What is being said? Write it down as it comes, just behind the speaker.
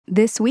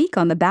this week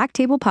on the Back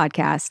Table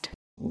Podcast.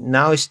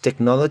 Now it's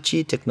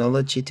technology.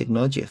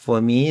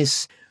 For me,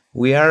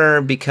 we are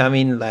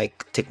becoming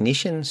like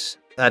technicians.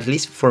 At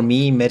least for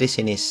me,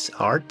 medicine is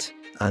art.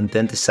 And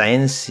then the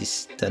science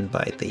is done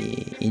by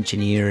the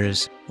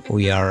engineers.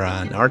 We are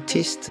an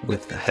artist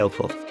with the help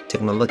of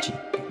technology.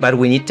 But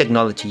we need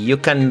technology. You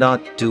cannot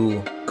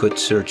do good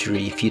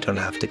surgery if you don't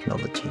have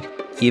technology.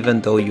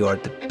 Even though you are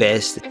the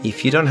best,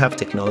 if you don't have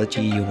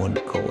technology, you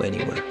won't go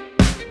anywhere.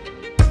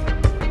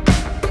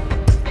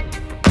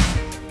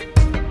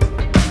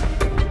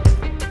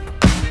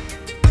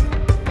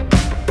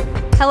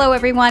 Hello,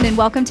 everyone, and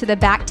welcome to the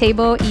Back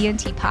Table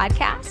ENT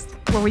Podcast,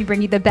 where we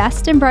bring you the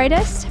best and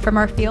brightest from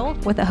our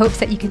field with the hopes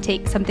that you can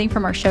take something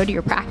from our show to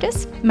your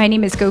practice. My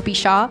name is Gopi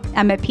Shah.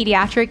 I'm a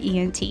pediatric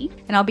ENT,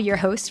 and I'll be your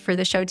host for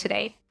the show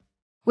today.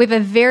 We have a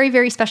very,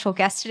 very special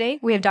guest today.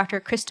 We have Dr.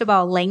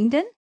 Cristobal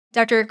Langdon.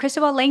 Dr.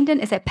 Cristobal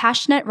Langdon is a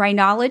passionate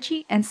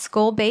rhinology and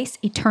skull-base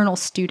eternal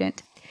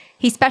student.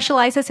 He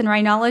specializes in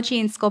rhinology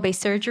and skull-base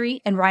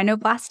surgery and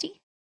rhinoplasty.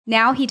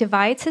 Now he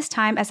divides his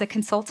time as a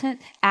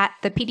consultant at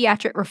the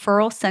Pediatric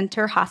Referral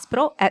Center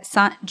Hospital at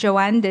Sant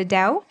Joan de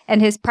Déu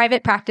and his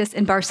private practice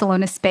in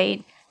Barcelona,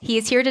 Spain. He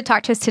is here to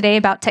talk to us today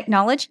about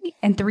technology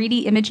and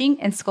 3D imaging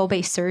and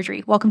skull-base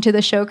surgery. Welcome to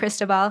the show,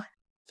 Cristobal.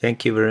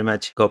 Thank you very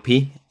much,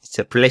 Gopi. It's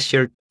a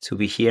pleasure to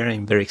be here.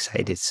 I'm very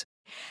excited.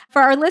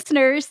 For our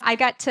listeners, I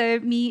got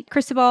to meet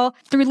Cristobal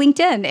through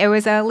LinkedIn. It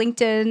was a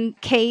LinkedIn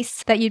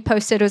case that you'd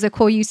posted. It was a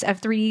cool use of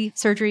 3D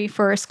surgery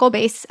for skull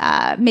base.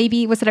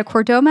 Maybe, was it a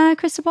chordoma,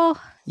 Cristobal?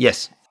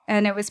 Yes.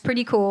 And it was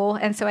pretty cool.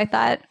 And so I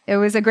thought it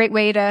was a great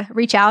way to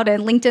reach out,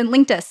 and LinkedIn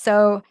linked us.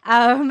 So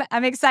I'm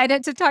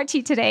excited to talk to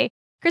you today.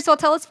 Cristobal,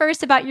 tell us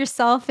first about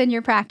yourself and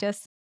your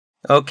practice.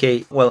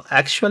 Okay. Well,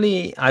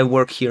 actually, I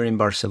work here in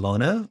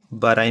Barcelona,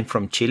 but I'm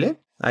from Chile.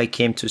 I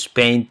came to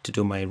Spain to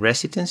do my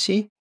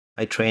residency.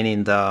 I trained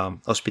in the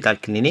hospital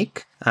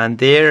clinic, and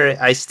there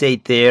I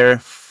stayed there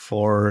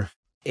for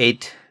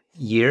 8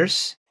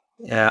 years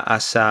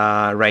as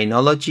a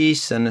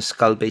rhinologist and a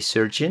skull-base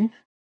surgeon.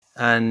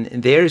 And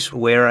there's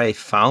where I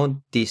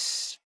found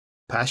this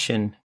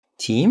passion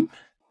team,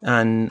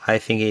 and I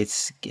think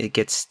it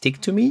gets stick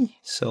to me.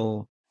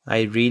 So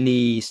I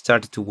really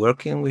started to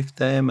working with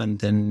them, and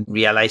then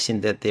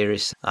realizing that there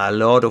is a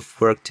lot of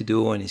work to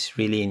do, and it's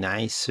really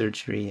nice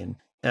surgery. And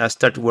I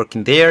started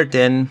working there,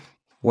 then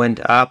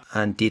went up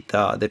and did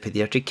the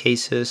pediatric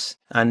cases.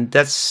 And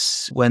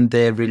that's when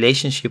the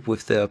relationship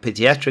with the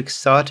pediatrics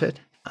started.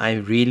 I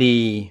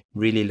really,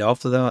 really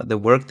loved the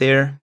work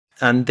there.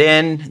 And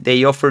then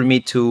they offered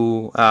me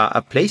to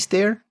a place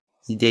there.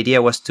 The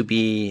idea was to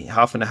be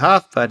half and a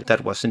half, but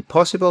that wasn't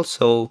possible.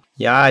 So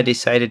yeah, I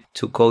decided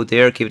to go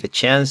there, give it a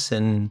chance.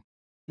 And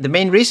the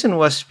main reason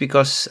was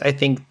because I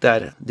think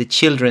that the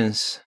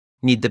children's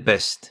need the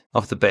best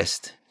of the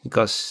best,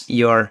 because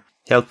you're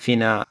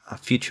helping a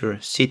future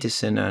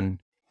citizen and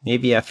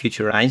maybe a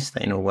future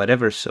Einstein or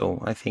whatever.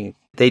 So I think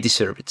they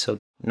deserve it. So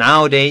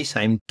nowadays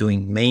I'm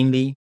doing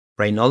mainly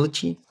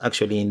rhinology.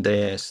 Actually, in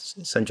the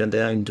Sant Joan de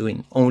Déu, I'm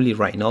doing only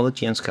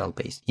rhinology and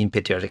skull-base in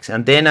pediatrics.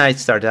 And then I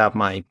started up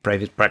my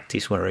private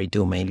practice where I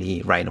do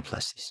mainly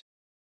rhinoplasties.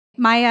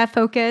 My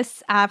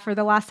focus for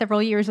the last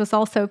several years was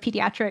also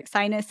pediatric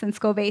sinus and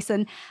skull base.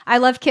 And I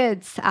love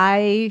kids.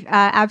 I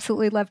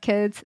absolutely love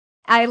kids.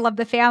 I love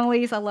the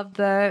families. I love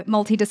the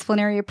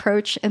multidisciplinary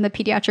approach in the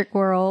pediatric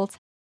world.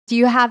 Do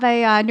you have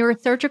a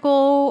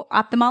neurosurgical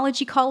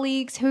ophthalmology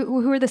colleagues?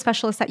 Who are the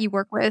specialists that you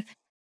work with?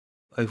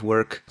 I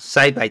work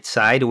side by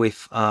side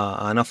with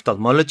an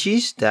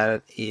ophthalmologist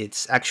that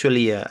it's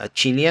actually a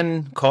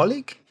Chilean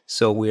colleague.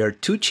 So we are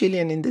 2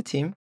 Chilean in the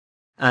team.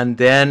 And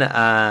then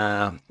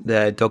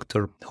the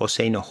Dr.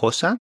 Jose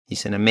Hinojosa.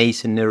 He's an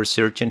amazing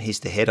neurosurgeon. He's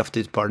the head of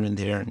the department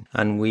there.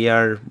 And we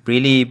are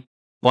really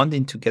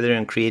bonding together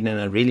and creating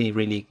a really,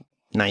 really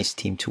nice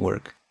team to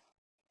work.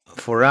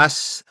 For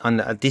us, and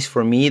at least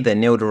for me, the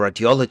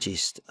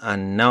neuroradiologist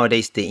and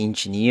nowadays the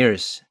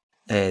engineers,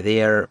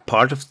 they are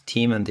part of the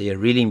team, and they are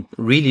really,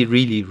 really,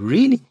 really,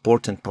 really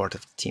important part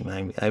of the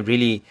team. I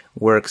really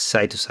work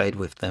side to side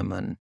with them,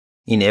 and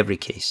in every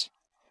case.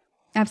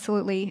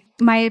 Absolutely.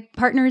 My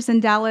partner's in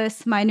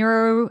Dallas, my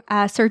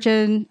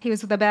neurosurgeon, he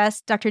was the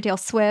best, Dr. Dale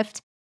Swift,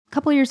 a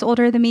couple years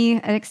older than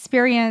me, an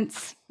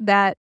experience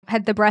that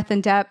had the breadth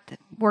and depth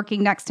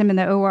working next to him in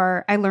the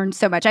OR. I learned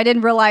so much. I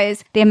didn't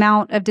realize the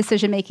amount of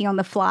decision-making on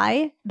the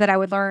fly that I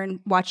would learn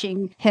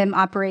watching him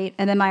operate.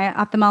 And then my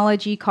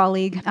ophthalmology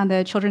colleague on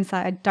the children's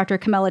side, Dr.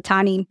 Kamala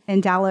Tani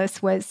in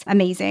Dallas, was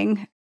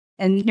amazing.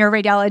 And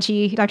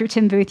neuroradiology, Dr.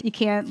 Tim Booth, you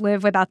can't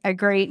live without a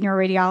great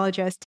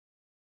neuroradiologist.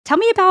 Tell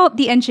me about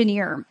the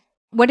engineer.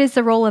 What is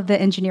the role of the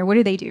engineer? What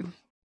do they do?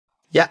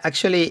 Yeah,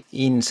 actually,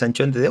 in Sant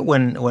Joan de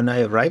Déu, when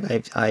I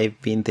arrived,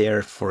 I've been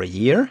there for a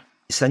year.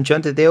 Sant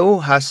Joan de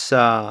Déu has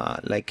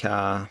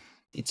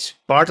it's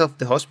part of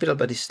the hospital,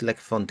 but it's like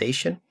a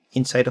foundation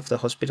inside of the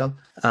hospital.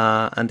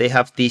 And they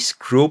have this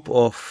group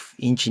of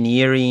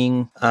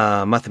engineering,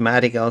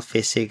 mathematical,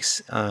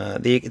 physics.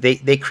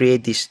 They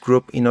create this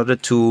group in order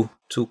to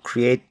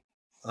create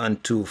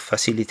and to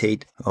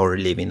facilitate our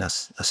living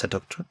as a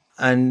doctor.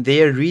 And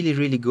they are really,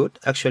 really good.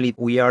 Actually,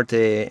 we are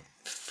the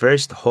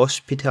first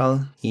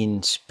hospital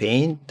in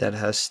Spain that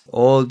has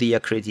all the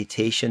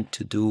accreditation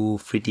to do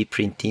 3D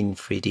printing,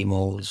 3D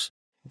molds.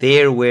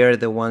 They were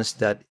the ones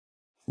that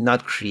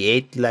not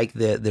create like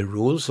the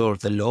rules or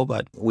the law,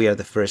 but we are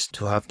the first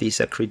to have this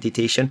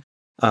accreditation.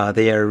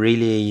 They are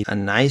really a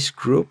nice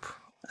group,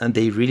 and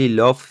they really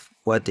love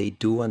what they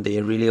do, and they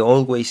really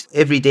always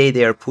every day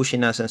they are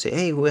pushing us and say,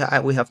 hey, we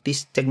have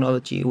this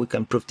technology, we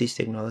can prove this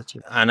technology.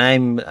 And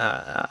I'm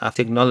a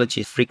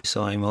technology freak,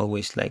 so I'm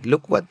always like,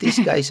 look what these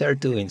guys are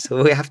doing,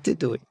 so we have to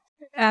do it.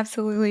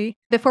 Absolutely.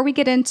 Before we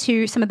get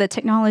into some of the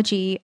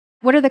technology,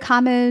 what are the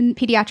common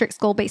pediatric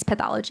skull-based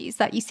pathologies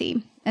that you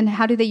see, and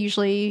how do they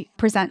usually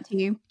present to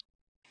you?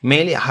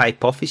 Mainly a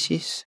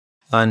hypophysis,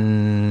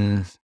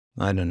 and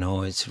I don't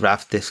know, it's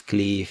Raft's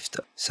cleft,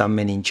 some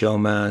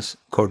meningiomas,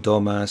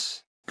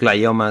 chordomas,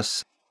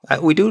 gliomas.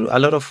 We do a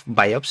lot of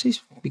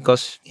biopsies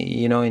because,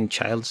 in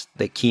childs,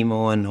 the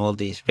chemo and all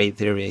these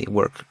radiotherapy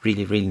work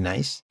really, really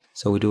nice.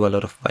 So we do a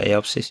lot of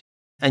biopsies.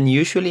 And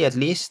usually, at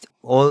least,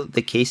 all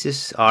the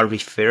cases are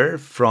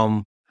referred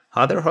from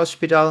other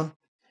hospital,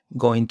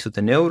 going to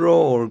the neuro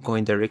or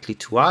going directly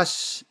to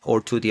us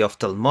or to the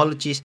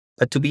ophthalmologist.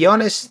 But to be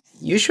honest,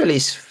 usually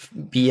it's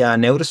via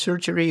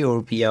neurosurgery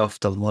or via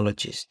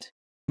ophthalmologist,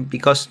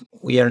 because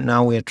we are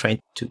trying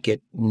to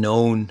get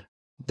known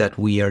that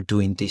we are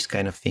doing this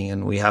kind of thing,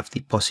 and we have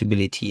the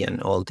possibility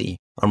and all the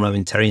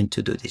armamentarium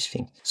to do this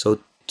thing. So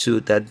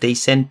that they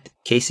send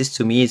cases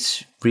to me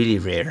is really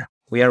rare.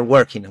 We are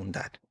working on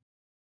that.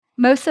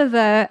 Most of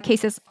the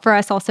cases for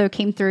us also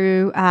came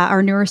through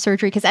our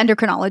neurosurgery, because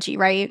endocrinology,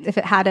 right? If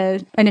it had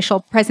an initial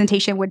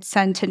presentation, would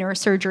send to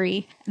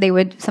neurosurgery. They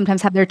would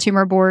sometimes have their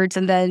tumor boards,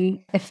 and then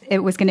if it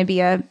was going to be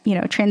a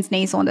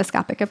transnasal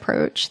endoscopic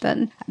approach,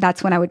 then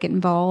that's when I would get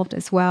involved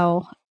as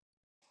well.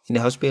 In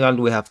the hospital,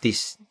 we have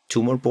this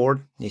tumor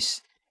board,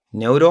 this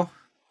neuro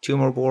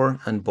tumor board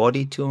and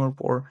body tumor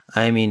board.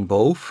 I'm in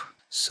both.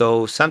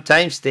 So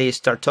sometimes they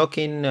start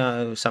talking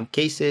some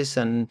cases,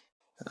 and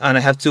I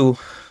have to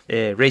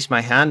raise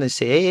my hand and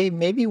say, hey,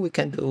 maybe we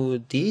can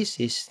do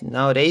this.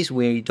 Nowadays,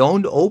 we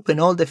don't open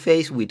all the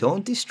face. We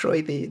don't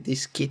destroy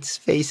these kids'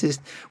 faces.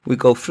 We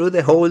go through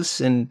the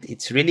holes, and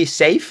it's really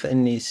safe,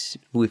 and it's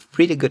with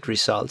pretty good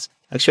results.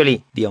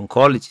 Actually, the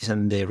oncologists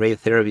and the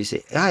radiotherapy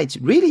say, it's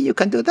really, you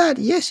can do that.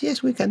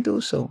 Yes, we can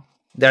do so.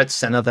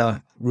 That's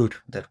another route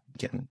that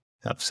we can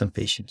have some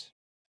patients.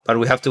 But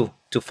we have to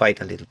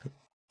fight a little bit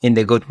in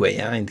the good way,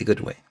 in the good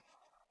way.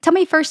 Tell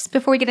me first,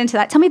 before we get into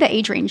that, tell me the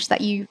age range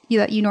that you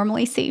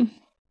normally see.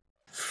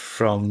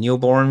 From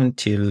newborn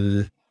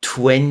till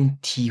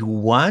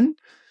 21.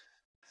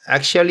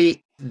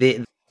 Actually,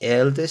 the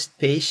eldest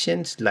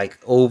patients, like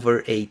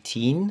over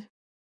 18,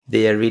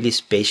 they are really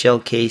special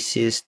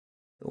cases.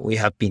 We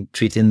have been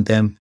treating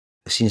them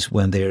since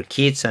when they're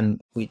kids, and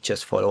we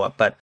just follow up.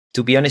 But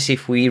to be honest,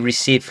 if we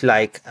receive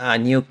like a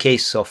new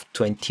case of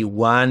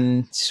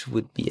 21, it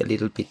would be a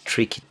little bit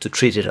tricky to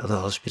treat it at the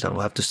hospital.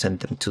 We have to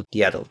send them to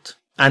the adult,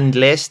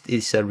 unless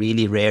it's a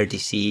really rare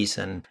disease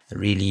and a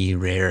really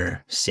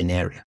rare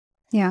scenario.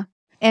 Yeah.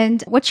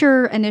 And what's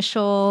your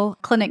initial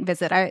clinic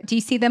visit? Do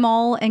you see them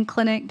all in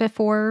clinic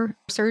before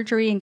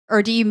surgery,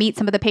 or do you meet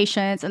some of the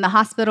patients in the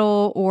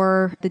hospital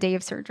or the day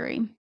of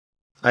surgery?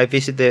 I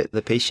visit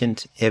the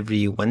patient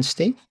every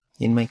Wednesday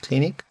in my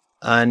clinic.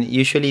 And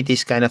usually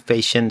these kind of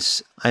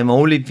patients, I'm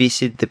only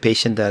visit the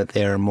patient that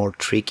they are more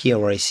tricky,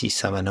 or I see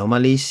some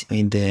anomalies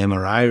in the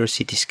MRI or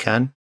CT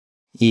scan.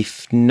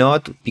 If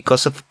not,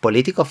 because of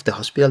politics of the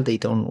hospital, they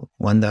don't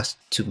want us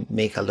to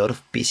make a lot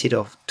of visit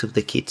to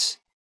the kids.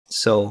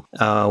 So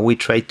we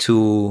try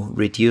to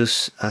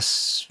reduce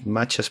as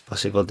much as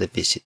possible the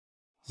visit.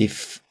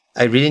 If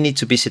I really need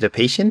to visit a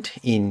patient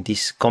in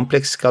this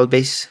complex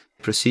skull-based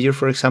procedure,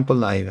 for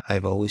example,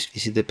 I've always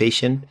visited the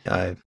patient.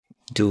 I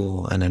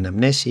do an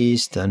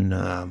anamnesis, and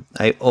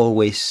I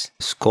always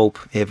scope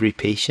every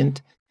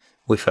patient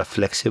with a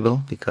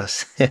flexible,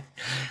 because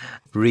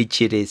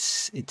rigid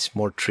it's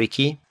more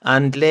tricky.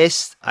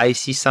 Unless I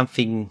see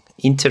something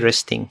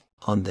interesting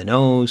on the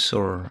nose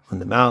or on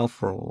the mouth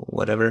or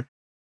whatever,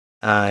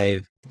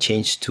 I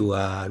change to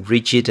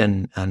rigid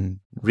and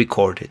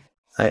record it.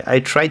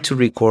 I try to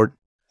record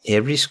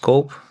every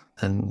scope,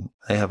 and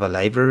I have a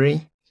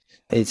library.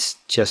 It's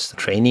just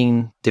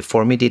training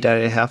deformity that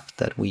I have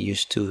that we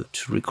use to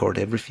record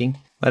everything.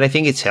 But I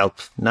think it's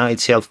helped. Now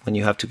it's helped when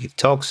you have to give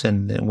talks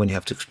and when you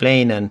have to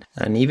explain, and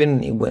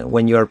even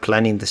when you are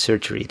planning the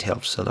surgery, it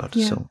helps a lot.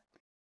 Yeah. So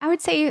I would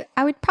say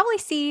I would probably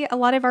see a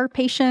lot of our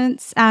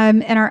patients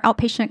in our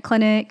outpatient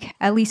clinic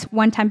at least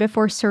one time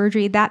before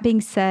surgery. That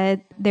being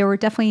said, there were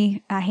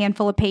definitely a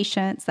handful of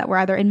patients that were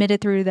either admitted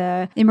through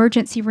the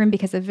emergency room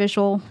because of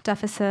visual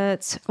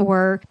deficits,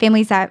 or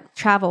families that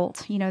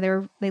traveled.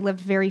 They lived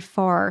very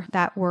far,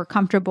 that were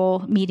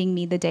comfortable meeting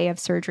me the day of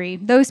surgery.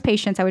 Those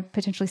patients I would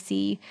potentially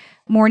see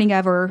morning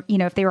of, or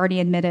if they were already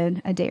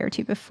admitted a day or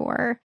two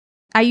before.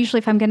 I usually,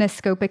 if I'm going to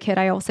scope a kid,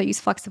 I also use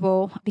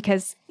flexible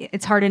because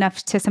it's hard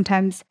enough to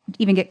sometimes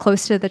even get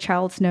close to the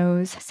child's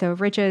nose. So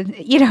rigid,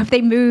 if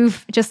they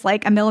move just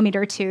like a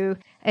millimeter or two,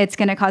 it's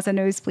going to cause a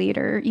nosebleed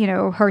or,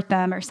 hurt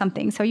them or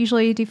something. So I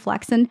usually do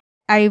flex, and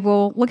I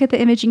will look at the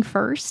imaging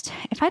first.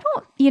 If I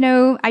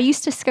don't, I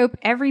used to scope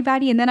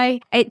everybody, and then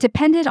it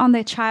depended on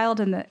the child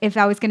and if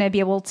I was going to be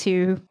able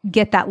to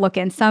get that look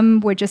in.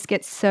 Some would just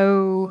get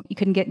so you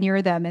couldn't get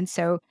near them. And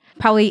so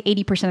probably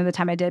 80% of the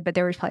time I did, but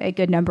there was probably a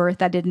good number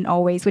that didn't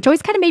always, which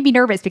always kind of made me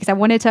nervous because I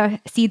wanted to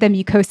see the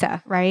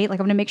mucosa, right? Like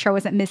I want to make sure I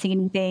wasn't missing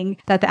anything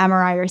that the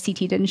MRI or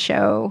CT didn't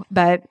show,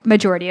 but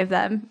majority of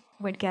them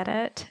would get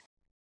it.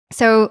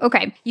 So,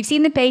 okay, you've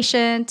seen the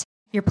patient,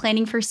 you're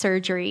planning for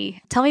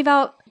surgery. Tell me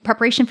about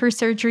preparation for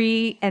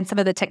surgery and some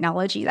of the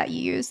technology that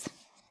you use.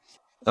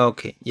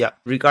 Okay, yeah.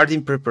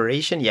 Regarding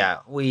preparation,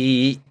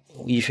 we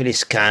usually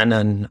scan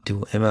and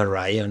do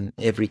MRI on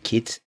every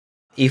kid.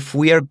 If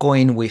we are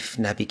going with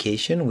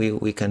navigation,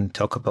 we can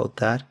talk about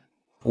that.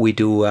 We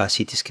do a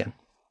CT scan.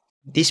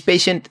 This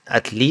patient,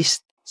 at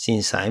least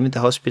since I'm in the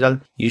hospital,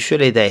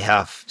 usually they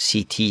have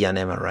CT and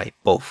MRI,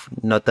 both.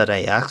 Not that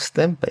I ask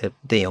them, but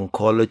the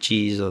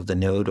oncologists or the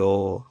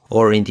neuro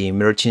or in the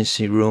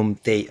emergency room,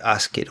 they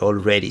ask it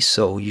already.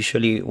 So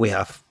usually we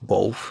have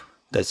both.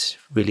 That's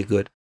really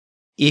good.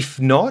 If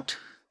not,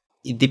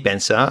 it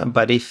depends.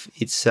 But if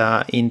it's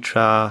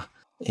intrathecal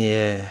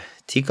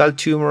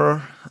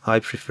tumor, I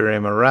prefer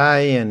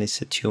MRI, and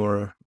it's a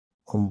tumor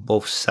on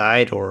both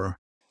sides, or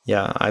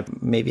I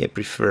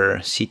prefer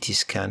CT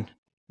scan.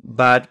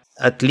 But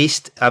at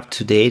least up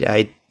to date,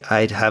 I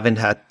haven't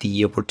had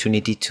the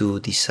opportunity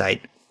to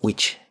decide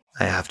which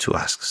I have to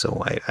ask.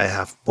 So I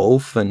have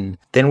both, and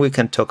then we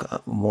can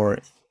talk more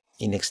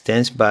in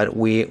extent. But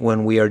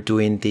when we are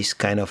doing this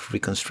kind of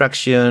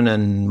reconstruction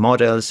and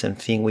models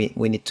and thing, we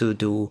need to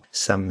do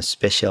some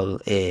special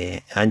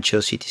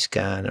angio CT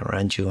scan or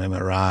angio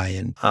MRI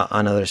and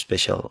another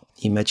special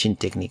imaging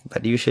technique.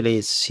 But usually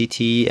it's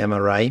CT,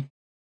 MRI.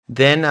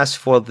 Then as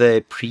for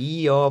the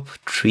pre-op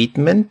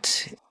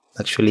treatment,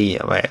 actually,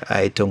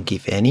 I don't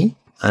give any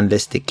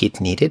unless the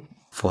kid need it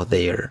for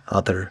their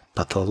other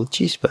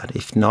pathologies. But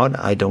if not,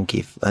 I don't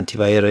give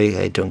antibiotic,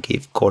 I don't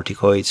give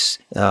corticoids,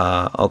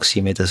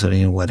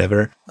 oxymetazoline,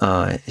 whatever.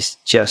 It's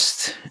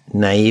just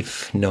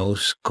naive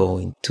nose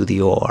going to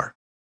the OR.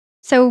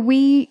 So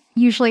we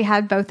usually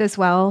had both as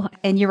well.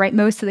 And you're right,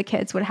 most of the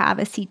kids would have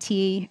a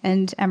CT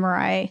and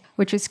MRI,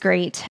 which is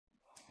great.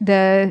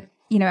 The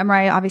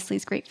MRI obviously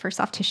is great for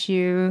soft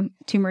tissue,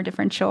 tumor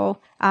differential.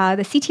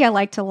 The CT I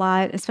liked a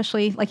lot,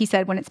 especially, like you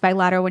said, when it's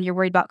bilateral, when you're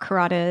worried about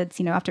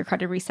carotids, after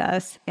carotid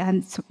recess,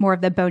 and more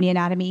of the bony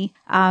anatomy.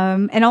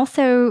 And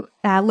also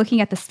looking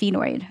at the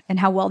sphenoid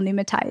and how well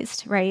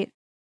pneumatized, right?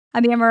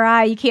 On the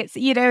MRI, you can't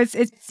see,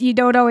 you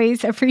don't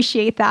always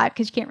appreciate that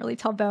because you can't really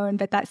tell bone,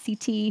 but that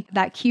CT,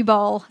 that cue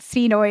ball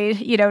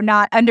sphenoid,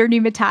 not under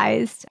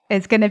pneumatized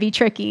is going to be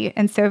tricky.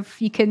 And so if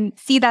you can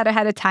see that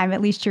ahead of time, at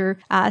least you're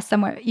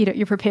somewhat,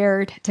 you're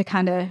prepared to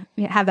kind of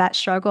have that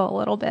struggle a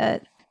little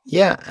bit.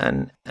 Yeah.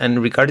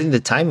 And regarding the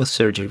time of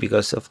surgery,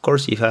 because of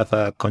course, if you have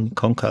a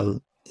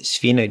conchoidal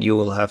sphenoid,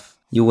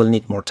 you will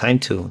need more time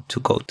to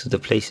go to the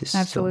places.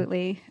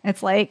 Absolutely. So.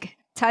 It's like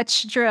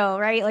touch drill,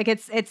 right? Like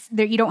it's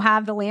there, you don't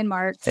have the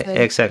landmarks.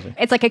 Exactly.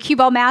 It's like a cue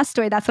ball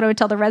mastoid. That's what I would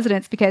tell the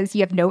residents because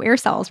you have no air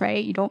cells,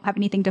 right? You don't have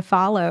anything to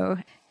follow.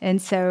 And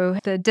so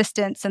the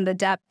distance and the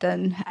depth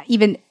and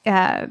even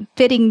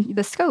fitting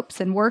the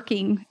scopes and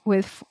working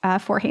with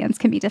four hands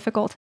can be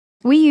difficult.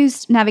 We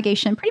used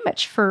navigation pretty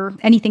much for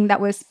anything that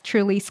was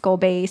truly skull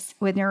base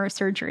with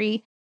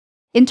neurosurgery.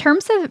 In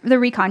terms of the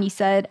recon, you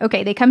said,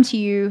 okay, they come to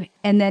you,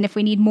 and then if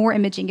we need more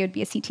imaging, it would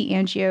be a CT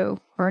angio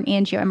or an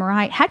angio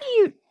MRI. How do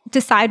you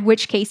decide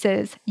which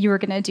cases you were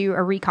going to do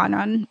a recon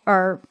on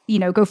or,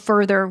 go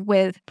further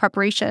with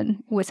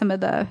preparation with some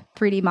of the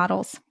 3D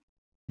models?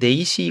 The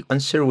easy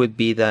answer would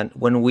be that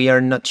when we are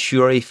not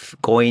sure if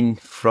going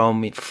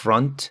from in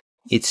front,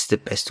 it's the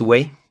best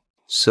way.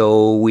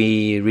 So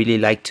we really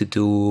like to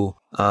do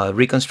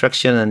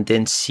reconstruction and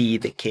then see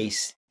the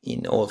case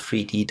in all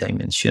 3D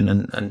dimension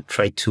and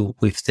try to,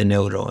 with the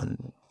neuro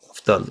and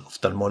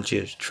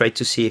ophthalmologist, try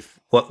to see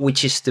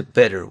which is the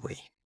better way,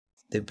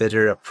 the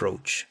better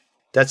approach.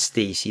 That's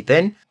the easy.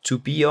 Then, to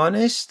be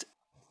honest,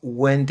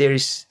 when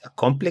there's a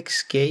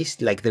complex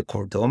case like the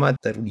chordoma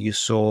that you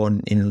saw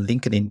in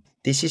LinkedIn,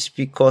 this is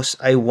because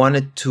I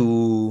wanted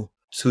to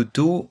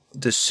do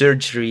the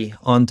surgery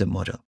on the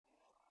model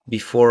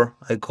before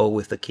I go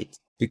with the kid.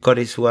 Because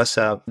it was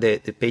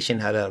the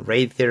patient had a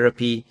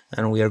radiotherapy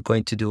and we are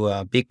going to do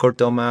a big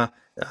chordoma,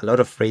 a lot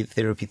of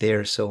radiotherapy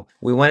there. So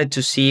we wanted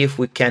to see if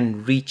we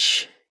can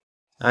reach,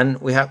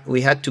 and we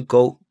had to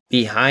go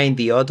behind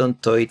the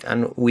odontoid,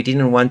 and we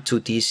didn't want to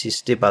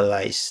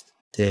destabilize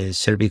the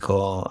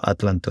cervical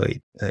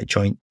atlantoid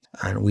joint,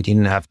 and we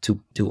didn't have to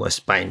do a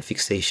spine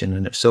fixation.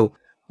 And so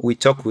we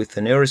talked with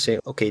the neuro, say,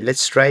 okay,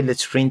 let's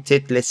print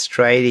it. Let's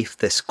try it if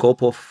the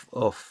scope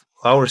of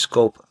our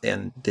scope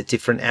and the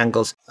different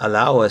angles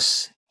allow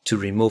us to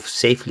remove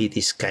safely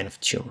this kind of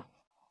tumor.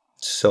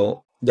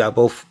 So Yeah,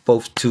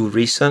 both two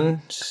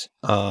reasons.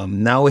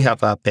 Now we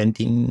have a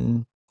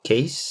pending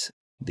case,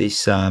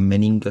 this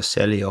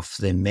meningocele of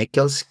the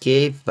Meckel's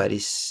cave, but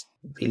it's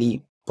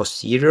really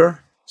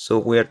posterior. So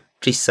we're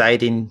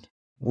deciding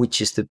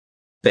which is the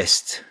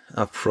best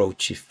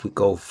approach if we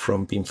go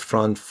from in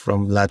front,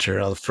 from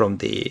lateral, from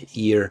the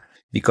ear,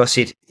 because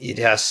it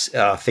has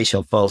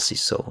facial palsy.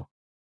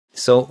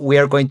 So we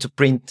are going to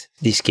print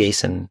this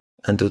case and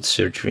do the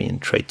surgery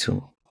and try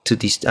to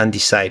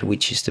decide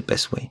which is the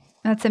best way.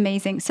 That's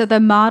amazing. So the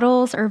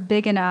models are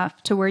big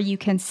enough to where you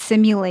can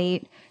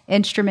simulate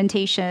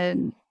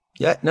instrumentation.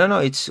 Yeah, no,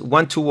 it's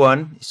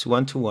 1-to-1. It's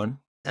 1-to-1.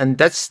 And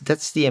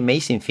that's the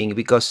amazing thing,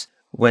 because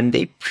when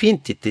they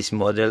printed this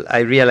model, I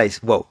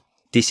realized, whoa,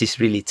 this is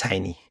really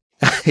tiny.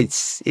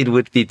 It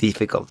would be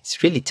difficult.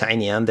 It's really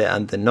tiny, and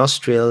the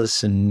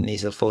nostrils and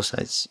nasal fossa,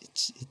 it's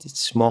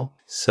small.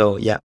 So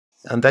yeah.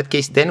 In that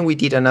case, then we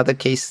did another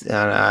case.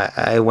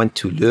 I went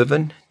to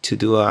Leuven to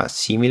do a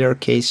similar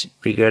case.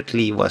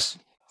 Regrettably, it was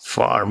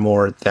far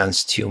more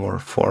advanced tumor,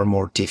 far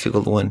more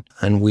difficult one,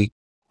 and we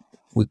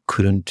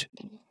couldn't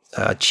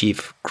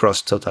achieve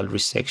cross total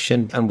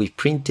resection, and we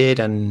printed,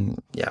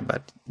 and yeah,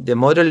 but the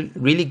model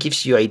really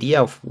gives you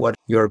idea of what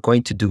you're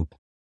going to do.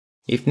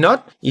 If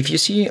not, if you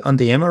see on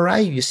the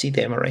MRI, you see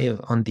the MRI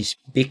on this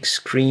big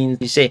screen,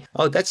 you say,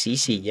 oh, that's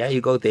easy. Yeah, you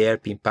go there,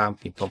 pim pam,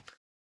 pim pam.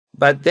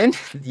 But then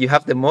you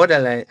have the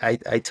model.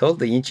 I told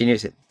the engineer,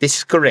 this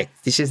is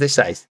correct. This is the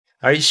size.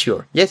 Are you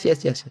sure? Yes.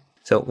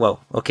 So,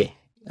 well, okay.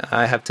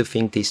 I have to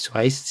think this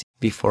twice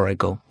before I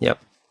go. Yep.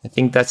 I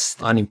think that's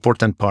an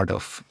important part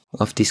of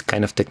this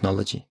kind of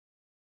technology.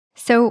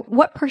 So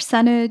what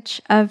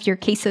percentage of your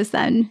cases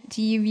then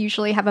do you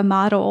usually have a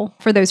model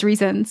for those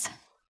reasons?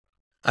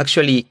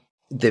 Actually,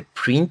 the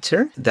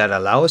printer that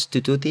allows us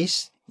to do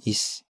this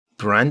is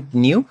brand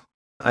new.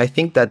 I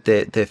think that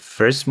the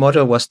first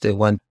model was the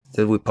one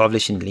that we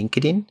published in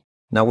LinkedIn.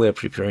 Now we are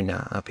preparing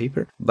a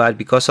paper. But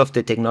because of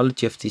the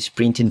technology of this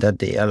printing, that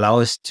they allow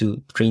us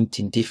to print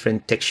in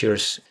different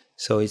textures.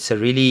 So it's a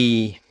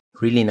really,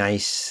 really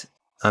nice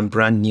and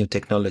brand new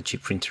technology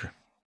printer.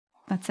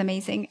 That's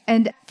amazing.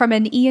 And from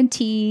an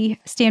ENT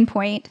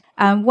standpoint,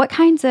 what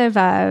kinds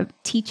of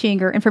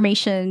teaching or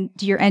information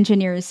do your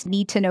engineers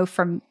need to know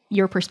from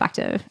your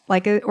perspective?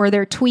 Like, are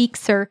there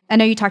tweaks, or I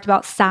know you talked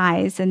about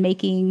size and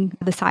making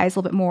the size a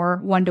little bit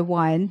more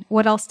 1-to-1.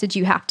 What else did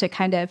you have to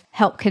kind of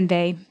help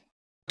convey?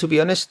 To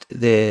be honest,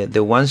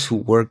 the ones who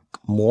work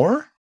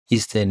more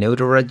is the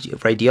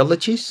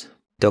neuroradiologists,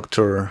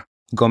 Dr.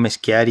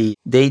 Gomez-Chiari.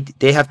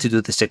 They have to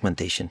do the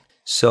segmentation.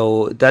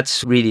 So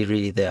that's really,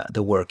 really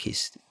the work,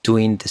 is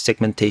doing the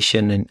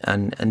segmentation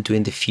and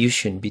doing the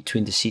fusion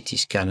between the CT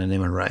scan and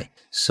MRI.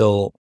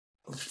 So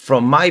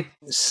from my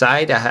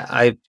side,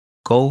 I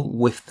go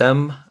with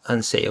them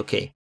and say,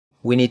 okay,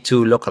 we need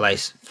to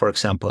localize, for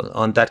example,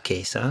 on that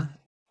case,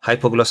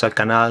 hypoglossal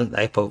canal,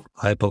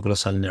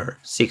 hypoglossal nerve,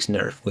 6th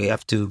nerve. We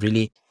have to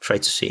really try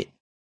to see it.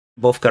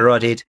 Both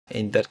carotid,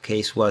 in that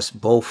case, was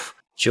both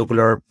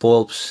jugular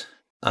bulbs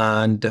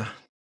and the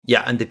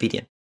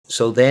PDN.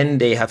 So then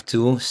they have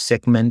to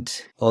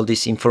segment all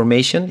this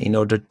information in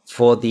order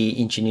for the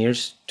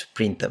engineers to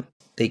print them.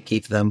 They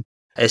give them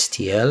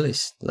STL,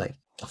 is like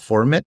a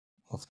format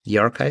of the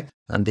archive,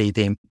 and they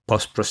then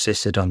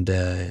post-process it on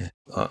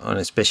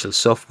a special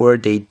software.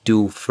 They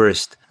do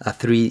first a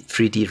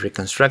 3D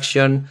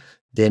reconstruction,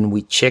 then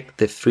we check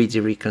the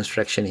 3D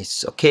reconstruction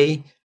is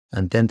okay,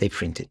 and then they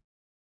print it.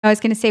 I was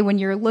going to say, when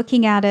you're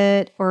looking at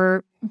it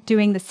or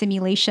doing the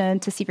simulation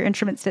to see if your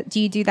instruments fit,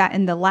 do you do that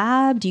in the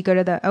lab? Do you go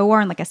to the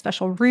OR in like a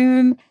special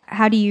room?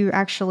 How do you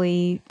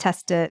actually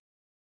test it?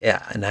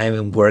 Yeah, and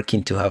I'm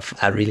working to have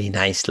a really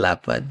nice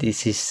lab, but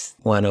this is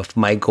one of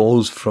my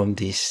goals from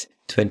this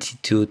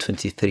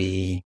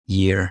 22-23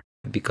 year,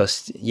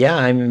 because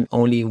I'm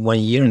only 1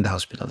 year in the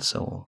hospital,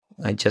 so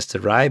I just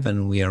arrived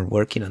and we are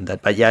working on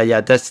that. But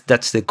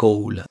that's the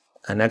goal.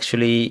 And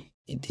actually,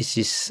 this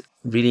is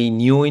really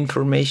new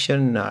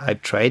information.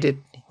 I've tried it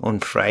on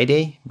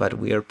Friday, but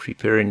we are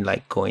preparing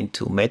like going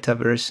to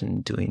Metaverse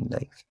and doing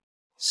like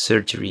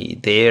surgery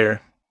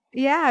there.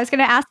 Yeah, I was going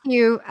to ask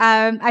you.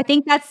 I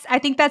think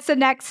that's the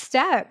next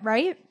step,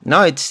 right?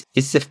 No, it's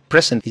the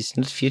present. It's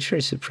not future.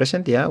 It's the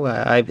present. Yeah,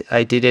 well,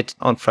 I did it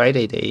on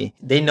Friday.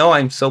 They know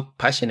I'm so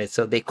passionate,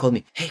 so they call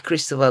me. Hey,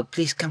 Cristobal,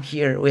 please come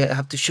here. We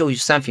have to show you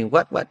something.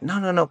 What?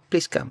 No,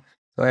 please come.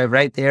 So I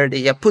right there.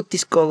 They put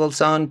these goggles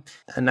on,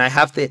 and I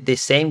have the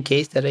same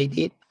case that I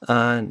did.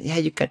 And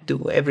you can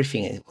do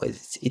everything.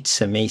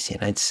 It's amazing.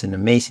 It's an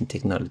amazing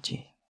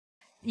technology.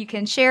 You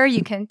can share,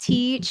 you can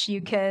teach, you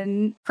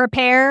can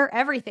prepare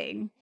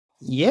everything.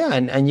 Yeah,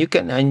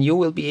 and you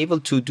will be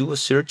able to do a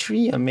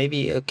surgery, and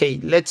maybe, okay,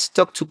 let's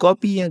talk to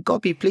Gopi, and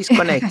Gopi, please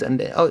connect.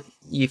 And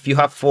if you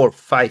have 4,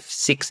 5,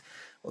 6,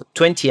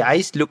 20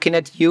 eyes looking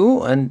at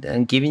you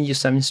and giving you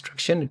some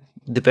instruction,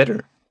 the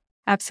better.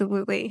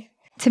 Absolutely.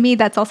 To me,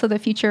 that's also the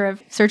future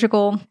of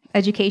surgical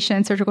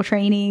education, surgical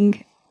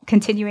training,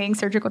 continuing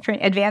surgical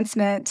training,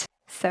 advancement.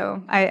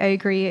 So I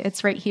agree.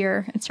 It's right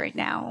here. It's right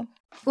now.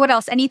 What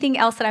else? Anything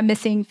else that I'm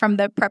missing from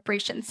the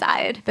preparation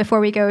side before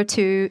we go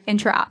to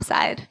intra-op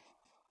side?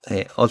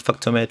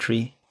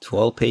 Olfactometry to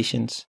all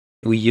patients.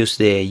 We use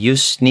the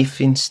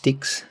sniffing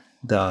sticks,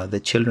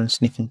 the children's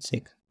sniffing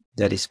stick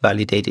that is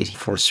validated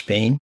for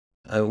Spain.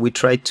 We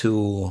try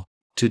to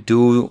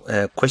do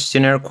a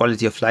questionnaire,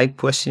 quality of life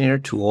questionnaire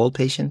to all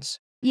patients.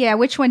 Yeah,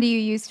 which one do you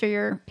use for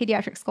your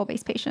pediatric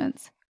skull-based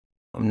patients?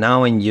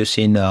 Now I'm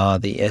using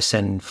the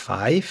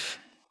SN5.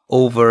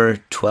 Over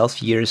 12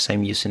 years,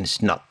 I'm using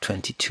SNOT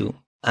 22.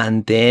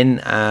 And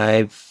then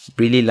I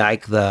really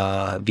like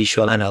the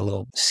visual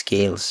analog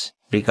scales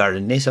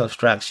regarding nasal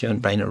obstruction,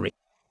 binary.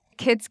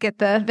 Kids get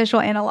the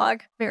visual analog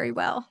very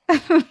well.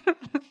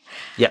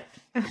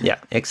 Yeah,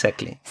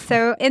 exactly.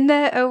 So in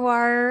the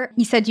OR,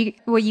 you said you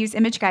will use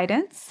image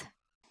guidance.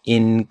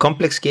 In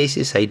complex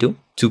cases, I do.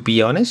 To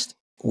be honest,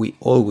 we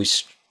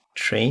always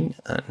train,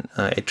 and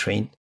I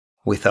train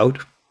without.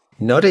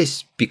 Not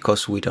as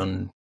because we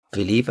don't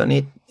believe in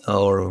it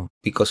or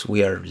because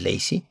we are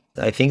lazy.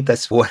 I think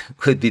that's what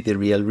could be the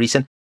real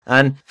reason.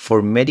 And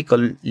for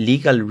medical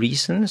legal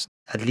reasons,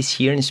 at least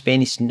here in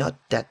Spain, it's not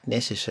that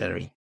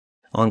necessary.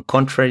 On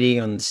contrary,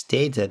 on the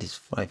States,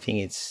 I think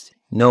it's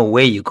no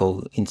way you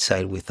go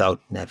inside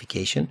without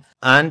navigation.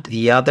 And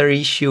the other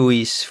issue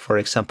is, for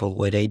example,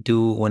 when I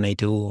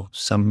do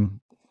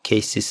some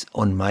cases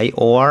on my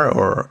OR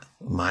or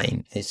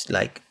mine, it's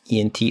like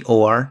ENT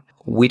OR,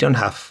 we don't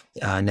have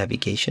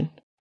navigation.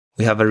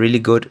 We have a really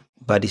good,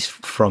 but it's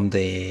from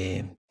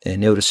the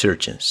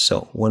neurosurgeons.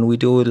 So when we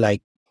do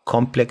like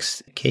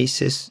complex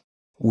cases,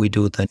 we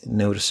do the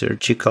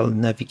neurosurgical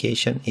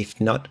navigation. If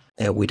not,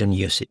 we don't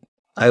use it.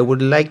 I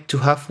would like to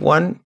have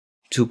one.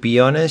 To be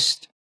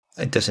honest,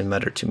 it doesn't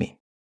matter to me.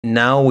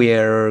 Now we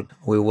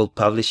will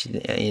publish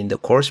it in the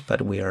course,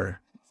 but we are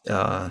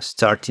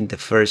starting the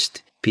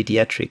first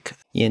pediatric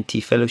ENT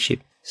fellowship.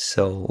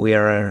 So we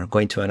are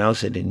going to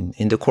announce it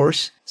in the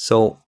course.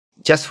 So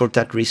just for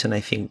that reason, I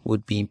think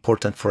would be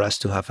important for us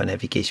to have a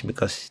navigation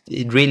because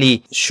it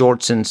really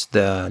shortens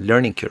the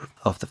learning curve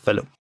of the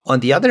fellow.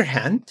 On the other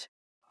hand,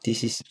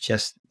 this is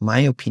just my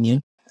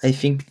opinion, I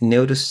think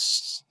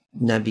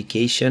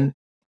navigation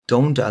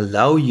don't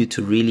allow you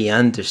to really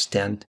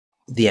understand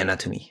the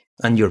anatomy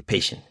and your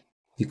patient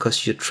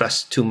because you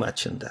trust too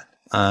much on that.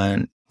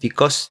 And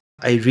because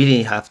I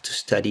really have to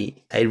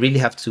study, I really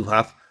have to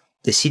have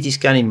the CT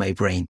scan in my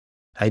brain.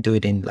 I do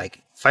it in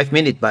like 5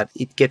 minutes, but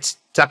it gets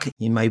stuck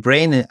in my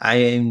brain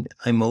and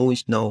I'm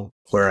always know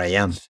where I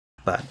am.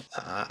 But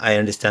I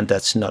understand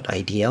that's not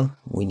ideal.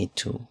 We need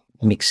to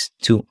mix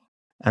two.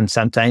 And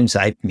sometimes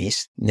I've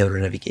missed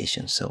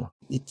neuronavigation. So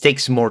it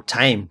takes more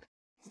time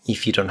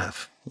if you don't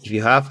have. If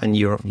you have and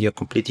you're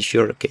completely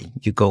sure, okay,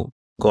 you go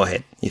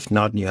ahead. If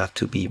not, you have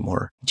to be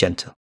more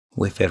gentle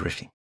with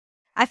everything.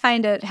 I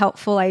find it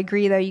helpful. I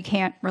agree, though, you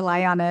can't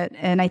rely on it.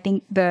 And I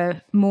think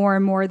the more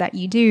and more that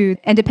you do,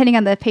 and depending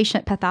on the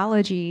patient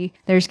pathology,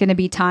 there's going to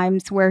be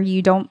times where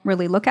you don't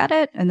really look at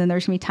it. And then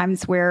there's going to be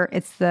times where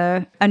it's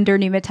the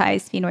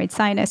under-pneumatized sphenoid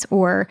sinus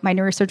or my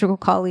neurosurgical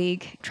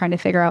colleague trying to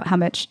figure out how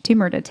much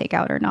tumor to take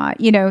out or not.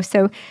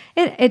 So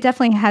it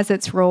definitely has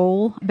its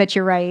role. But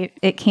you're right,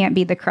 it can't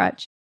be the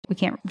crutch. We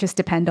can't just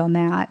depend on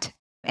that.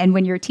 And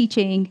when you're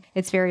teaching,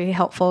 it's very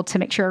helpful to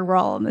make sure we're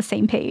all on the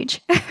same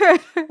page.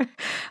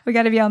 We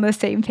got to be on the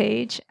same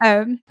page.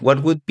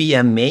 What would be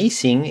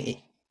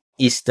amazing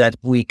is that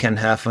we can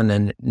have a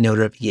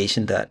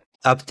neuronavigation that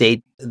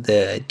update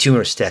the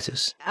tumor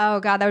status. Oh,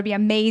 God, that would be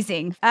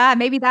amazing.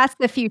 Maybe that's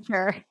the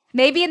future.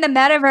 Maybe in the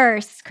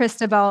metaverse,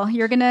 Cristobal,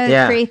 you're going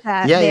to create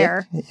that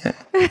there. Yeah,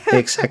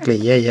 exactly.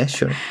 Yeah,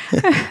 sure.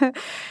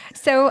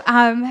 So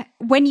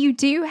when you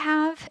do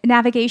have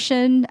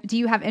navigation, do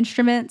you have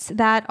instruments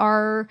that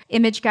are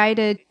image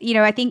guided?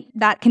 I think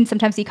that can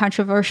sometimes be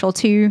controversial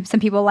too. Some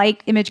people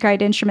like image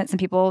guided instruments. Some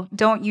people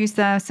don't use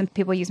them. Some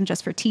people use them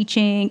just for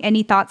teaching.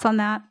 Any thoughts on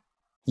that?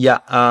 Yeah,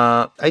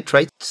 I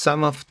tried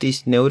some of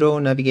these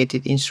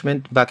neuro-navigated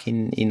instruments back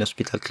in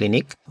hospital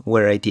clinic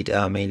where I did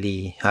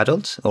mainly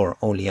adults or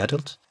only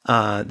adults.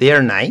 They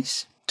are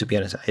nice, to be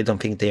honest. I don't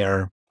think they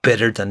are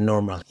better than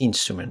normal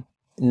instrument.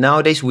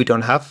 Nowadays, we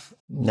don't have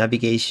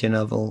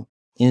navigationable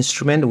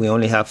instrument. We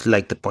only have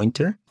like the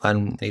pointer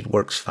and it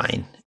works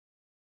fine.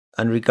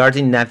 And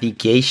regarding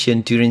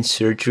navigation during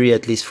surgery,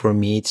 at least for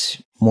me,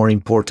 it's more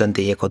important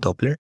the echo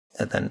Doppler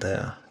than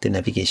the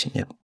navigation.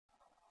 Yeah.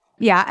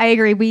 Yeah, I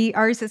agree.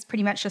 Ours is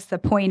pretty much just the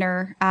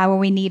pointer when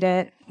we need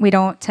it. We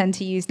don't tend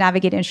to use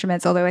navigate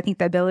instruments, although I think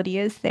the ability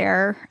is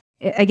there.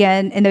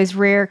 Again, in those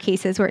rare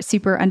cases where it's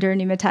super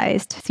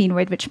under-pneumatized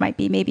sphenoid, which might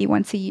be maybe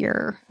once a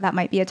year, that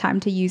might be a time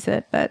to use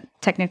it. But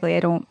technically,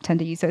 I don't tend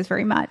to use those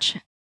very much.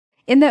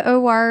 In the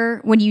OR,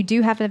 when you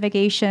do have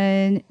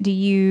navigation, do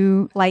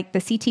you like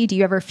the CT? Do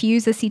you ever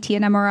fuse a CT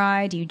and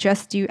MRI? Do you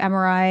just do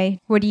MRI?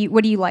 What do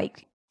you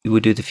like? We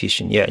do the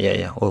fusion.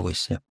 Yeah,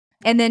 always. Yeah.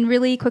 And then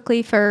really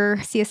quickly for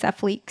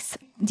CSF leaks,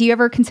 do you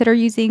ever consider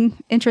using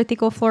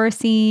intrathecal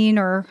fluorescein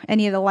or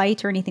any of the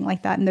light or anything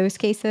like that in those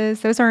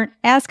cases? Those aren't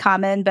as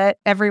common, but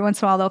every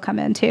once in a while they'll come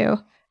in too.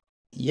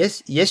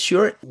 Yes, yes,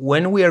 sure.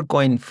 When we are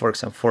going, for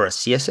example, for a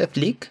CSF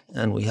leak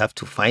and we have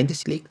to find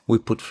this leak, we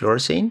put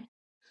fluorescein.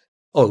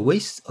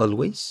 Always,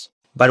 always.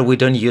 But we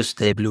don't use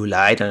the blue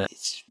light and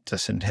it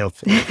doesn't help.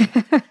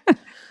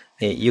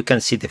 You can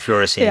see the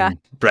fluorescein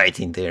bright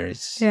in there.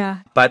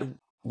 But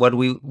what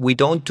we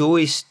don't do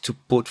is to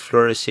put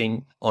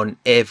fluorescein on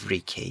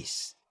every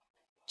case,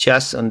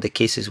 just on the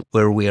cases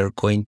where we are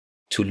going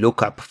to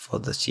look up for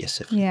the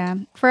CSF. Yeah,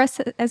 for us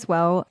as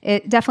well,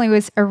 it definitely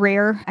was a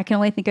rare. I can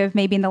only think of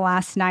maybe in the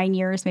last 9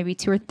 years, maybe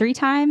 2 or 3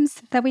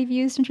 times that we've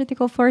used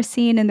intrathecal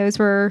fluorescein. And those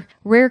were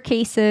rare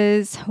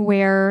cases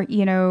where,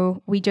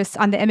 we just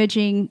on the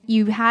imaging,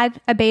 you had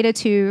a beta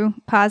 2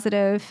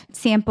 positive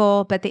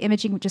sample, but the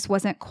imaging just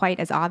wasn't quite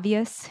as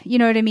obvious. You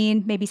know what I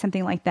mean? Maybe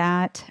something like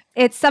that.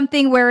 It's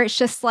something where it's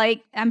just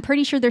like, I'm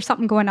pretty sure there's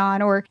something going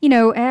on, or,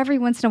 every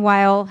once in a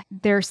while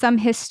there's some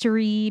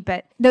history,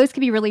 but those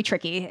can be really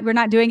tricky. We're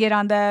not doing it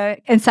on the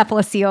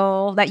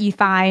encephalocele that you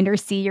find or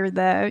see or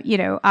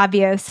the,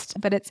 obvious,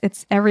 but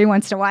it's every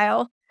once in a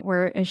while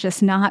where it's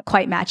just not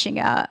quite matching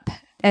up.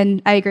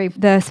 And I agree.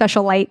 The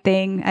special light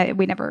thing,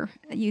 we never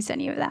used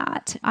any of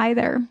that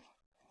either.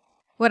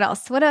 What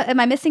else? Am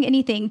I missing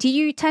anything? Do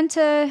you tend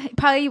to,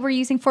 probably were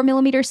using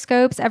 4mm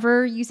scopes,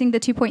 ever using the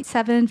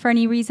 2.7 for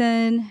any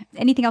reason?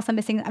 Anything else I'm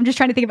missing? I'm just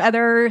trying to think of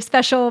other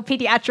special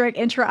pediatric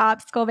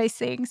intra-op skull-based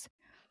things.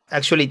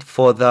 Actually,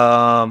 for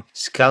the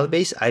skull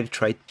base, I've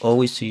tried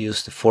always to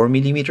use the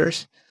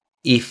 4mm.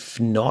 If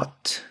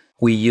not,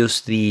 we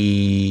use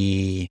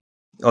the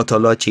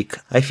Autologic.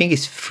 I think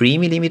it's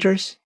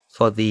 3mm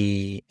for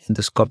the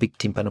endoscopic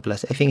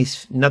tympanoplasty. I think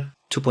it's not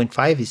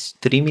 2.5, it's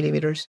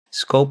 3mm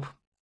scope.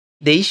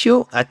 The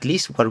issue, at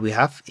least what we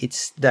have,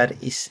 it's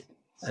that it's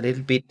a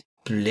little bit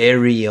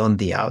blurry on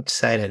the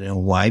outside. I don't know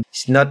why.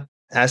 It's not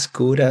as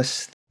good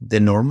as the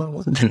normal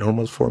one, the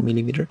normal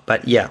 4mm.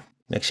 But yeah,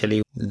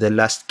 actually, the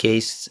last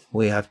case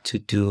we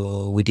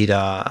did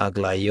a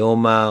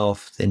glioma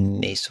of the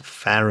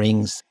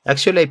nasopharynx.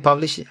 Actually, I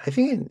published, I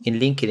think in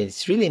LinkedIn,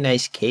 it's a really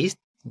nice case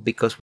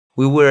because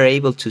we were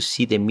able to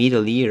see the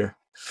middle ear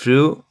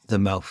through the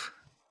mouth.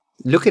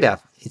 Look it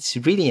up. It's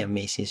really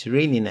amazing. It's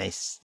really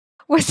nice.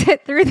 Was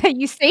it through the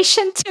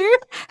eustachian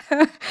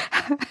tube?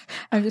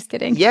 I'm just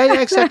kidding.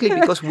 Yeah, exactly.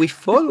 Because we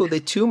follow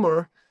the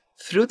tumor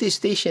through the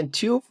eustachian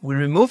tube, we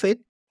remove it,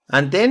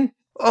 and then,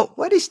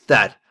 what is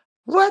that?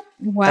 What?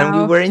 Wow. And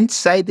we were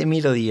inside the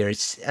middle ear.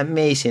 It's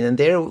amazing. And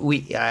there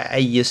I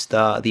used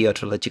the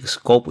autologic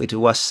scope. It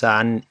was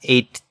an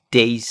 8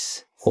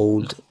 days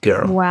old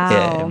girl.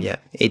 Wow.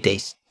 8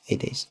 days. 8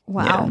 days.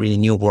 Wow. Yeah, really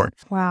newborn.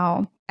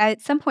 Wow. At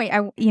some point,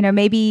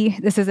 maybe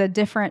this is a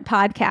different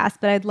podcast,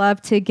 but I'd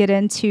love to get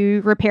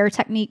into repair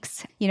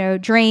techniques,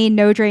 drain,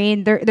 no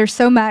drain. There's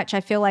so much, I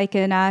feel like,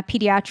 in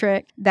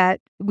pediatric that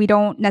we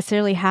don't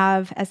necessarily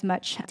have as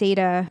much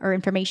data or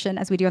information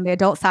as we do on the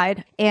adult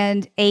side.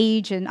 And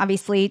age and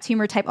obviously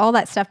tumor type, all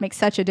that stuff makes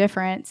such a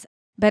difference.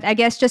 But I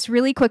guess just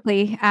really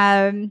quickly,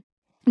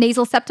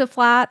 nasal septal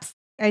flaps,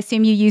 I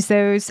assume you use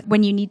those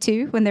when you need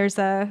to, when there's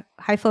a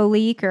high flow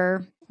leak,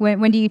 or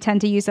when do you tend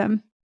to use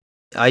them?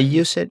 I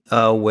use it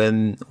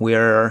when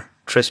we're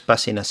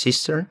trespassing a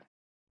cistern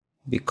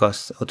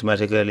because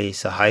automatically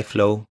it's a high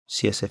flow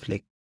CSF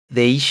leak.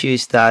 The issue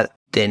is that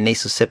the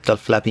nasoseptal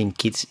flap in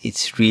kids,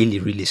 it's really,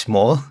 really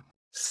small.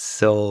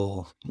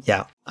 So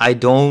yeah, I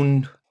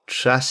don't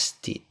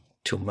trust it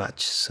too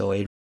much. So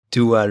I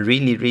do a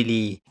really,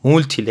 really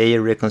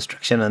multi-layer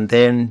reconstruction and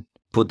then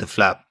put the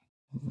flap.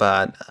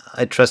 But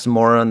I trust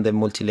more on the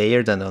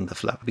multi-layer than on the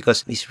flap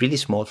because it's really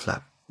small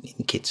flap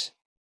in kids.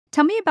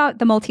 Tell me about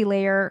the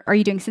multi-layer. Are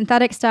you doing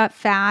synthetic stuff,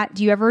 fat?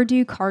 Do you ever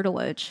do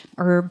cartilage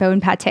or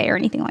bone pate or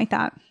anything like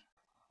that?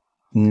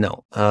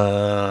 No,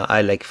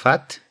 I like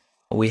fat.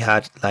 We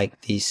had like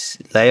this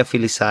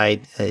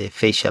lyophilized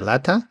fascia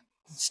lata.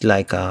 It's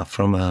like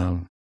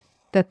from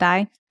the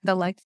thigh, the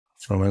legs.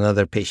 From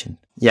another patient.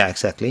 Yeah,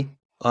 exactly.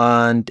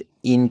 And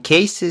in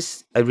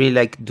cases, I really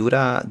like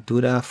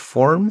dura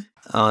form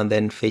and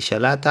then fascia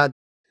lata.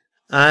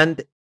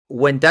 And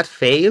when that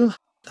fails,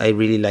 I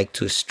really like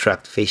to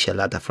extract fascia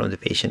lata from the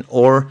patient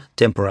or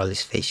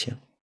temporalis fascia.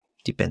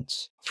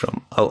 Depends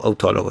from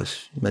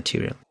autologous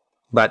material.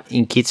 But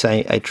in kids,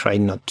 I try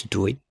not to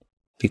do it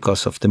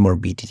because of the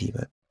morbidity.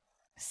 But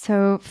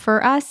so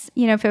for us,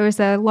 if it was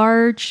a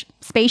large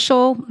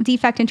spatial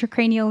defect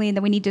intracranially and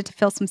then we needed to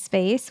fill some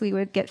space, we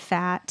would get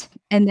fat.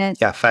 And then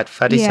fat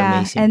is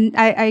amazing. And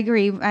I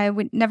agree. I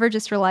would never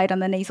just relied on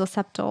the nasal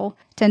septal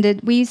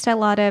tended. We used a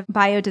lot of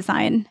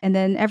biodesign, and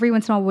then every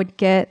once in a while would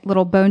get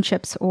little bone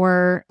chips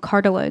or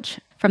cartilage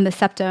from the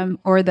septum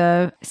or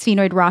the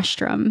sphenoid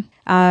rostrum.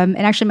 And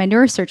actually my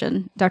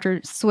neurosurgeon,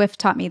 Dr. Swift,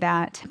 taught me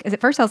that. Because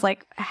at first I was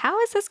like, how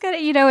is this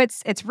going to,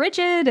 it's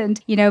rigid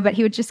and, but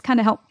he would just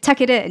kind of help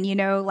tuck it in,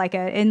 like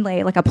an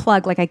inlay, like a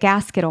plug, like a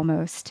gasket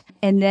almost.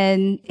 And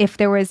then if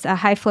there was a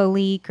high flow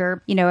leak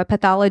or, a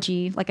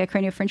pathology, like a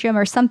craniopharyngioma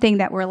or something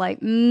that we're like,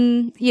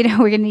 we're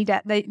going to need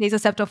that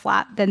nasoseptal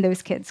flap, then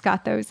those kids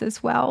got those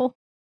as well.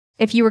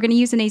 If you were going to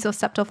use a nasal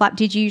septal flap,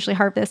 did you usually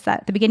harvest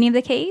that at the beginning of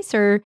the case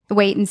or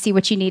wait and see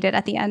what you needed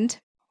at the end?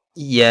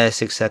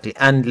 Yes, exactly.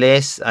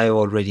 Unless I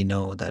already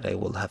know that I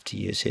will have to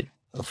use it.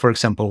 For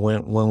example,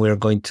 when we're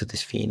going to the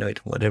sphenoid,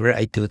 whatever,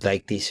 I do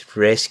like this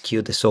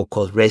rescue, the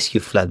so-called rescue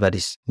flat, but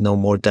it's no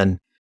more than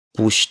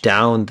push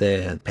down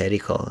the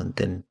pedicle and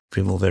then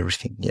remove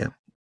everything. Yeah.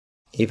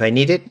 If I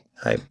need it,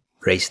 I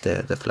raise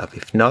the flap.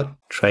 If not,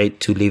 try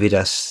to leave it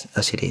as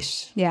it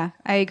is. Yeah,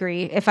 I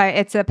agree. If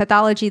it's a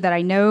pathology that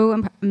I know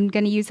I'm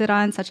going to use it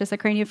on, such as a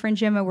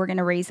craniopharyngioma, we're going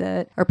to raise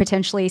it. Or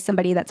potentially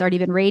somebody that's already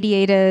been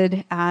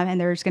radiated and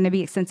there's going to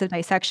be extensive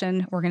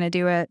dissection, we're going to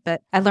do it.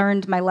 But I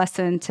learned my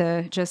lesson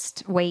to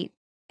just wait.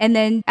 And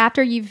then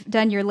after you've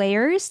done your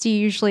layers, do you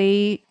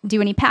usually do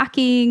any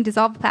packing,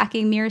 dissolved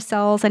packing, mirror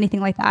cells,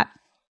 anything like that?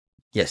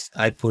 Yes,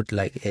 I put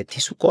like a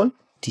Tissuecol,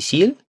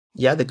 Tisil,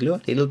 yeah, the glue,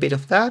 a little bit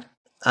of that.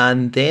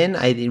 And then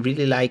I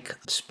really like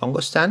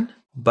Spongostan,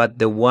 but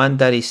the one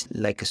that is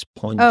like a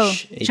sponge. Oh,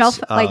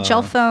 like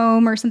gel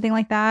foam or something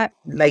like that?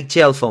 Like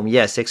gel foam,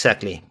 yes,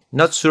 exactly.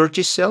 Not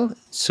Surgicel.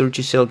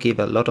 Surgicel give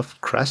a lot of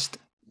crust.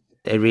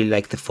 I really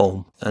like the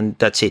foam, and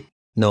that's it.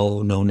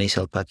 No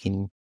nasal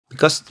packing.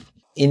 Because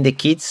in the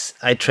kids,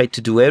 I try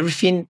to do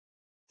everything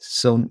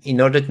so in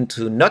order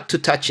to not to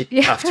touch it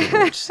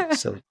afterwards.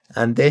 So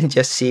and then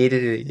just see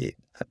it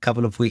a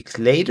couple of weeks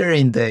later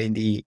in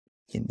the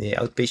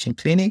outpatient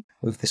clinic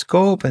with the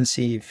scope and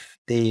see if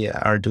they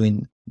are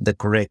doing the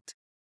correct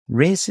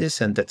rinses,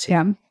 and that's it.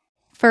 Yeah.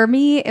 For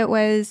me, it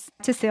was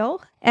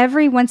Tisil.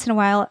 Every once in a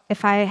while,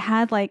 if I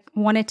had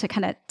wanted to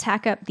kind of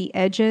tack up the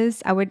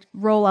edges, I would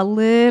roll a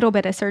little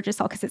bit of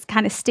Surgicel because it's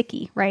kind of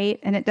sticky, right?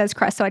 And it does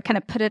crust. So I'd kind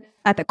of put it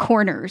at the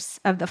corners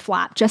of the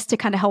flap just to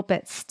kind of help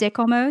it stick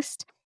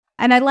almost.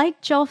 And I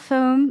like gel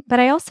foam, but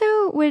I also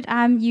would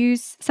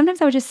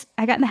sometimes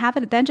I got in the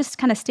habit of then just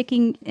kind of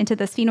sticking into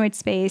the sphenoid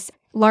space,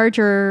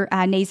 larger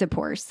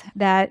nasopores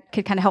that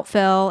could kind of help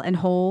fill and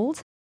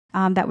hold.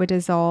 That would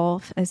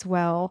dissolve as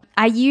well.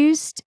 I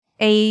used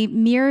a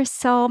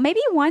MiraCell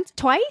maybe once,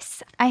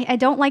 twice. I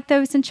don't like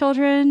those in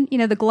children,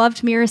 the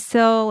gloved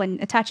MiraCell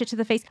and attach it to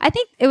the face. I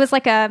think it was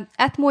like a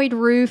ethmoid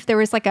roof. There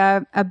was like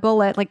a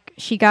bullet, like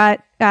she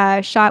got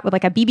shot with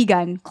like a BB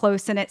gun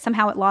close, and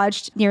somehow it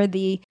lodged near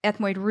the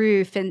ethmoid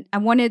roof. And I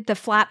wanted the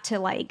flap to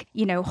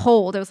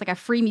hold. It was like a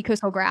free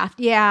mucosal graft.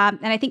 Yeah.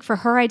 And I think for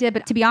her I did,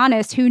 but to be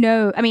honest, who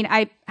knows? I mean,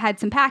 I had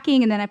some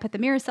packing and then I put the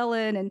MiraCell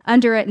in and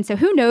under it. And so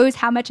who knows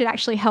how much it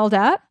actually held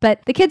up,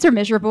 but the kids are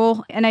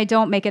miserable and I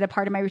don't make it a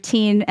part of my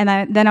routine.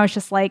 And then I was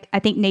just like, I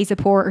think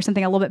Nasopore or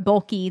something a little bit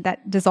bulky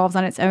that dissolves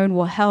on its own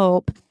will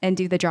help and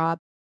do the job.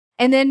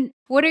 And then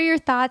what are your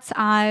thoughts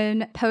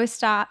on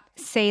post-op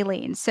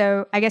saline?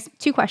 So I guess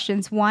two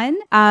questions. One,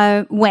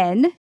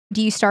 when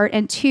do you start?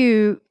 And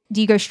two,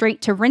 do you go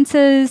straight to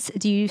rinses?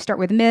 Do you start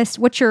with mist?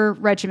 What's your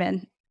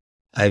regimen?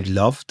 I've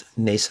loved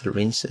nasal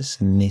rinses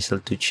and nasal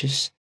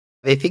touches.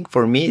 I think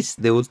for me, it's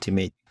the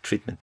ultimate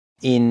treatment.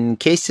 In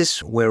cases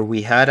where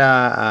we had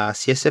a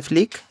CSF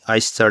leak, I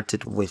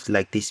started with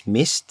like this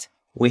mist.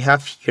 We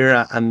have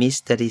here a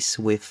mist that is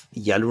with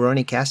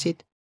hyaluronic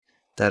acid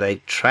that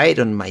I tried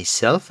on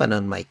myself and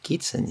on my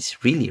kids, and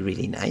it's really,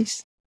 really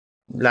nice.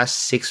 Last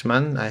 6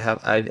 months,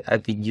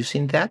 I've been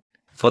using that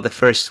for the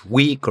first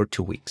week or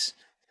 2 weeks.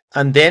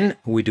 And then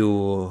we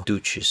do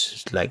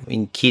douches, like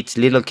in kids,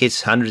 little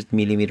kids, 100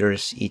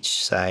 millimeters each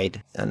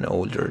side, and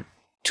older,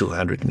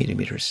 200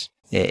 millimeters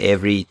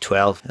every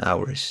 12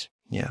 hours.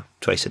 Yeah,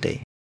 twice a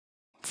day.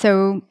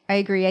 So I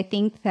agree. I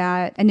think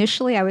that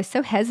initially I was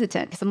so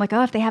hesitant because I'm like,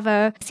 oh, if they have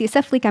a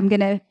CSF leak, it's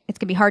going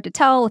to be hard to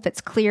tell if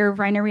it's clear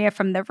rhinorrhea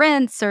from the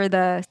rinse or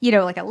the,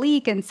 like a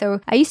leak. And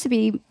so I used to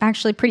be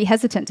actually pretty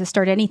hesitant to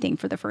start anything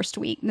for the first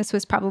week. And this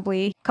was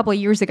probably a couple of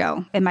years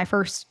ago in my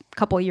first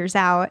couple of years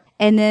out.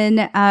 And then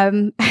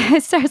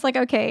so I was like,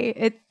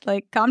 okay,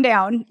 calm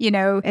down,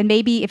 and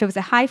maybe if it was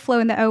a high flow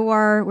in the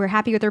OR, we're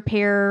happy with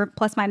repair,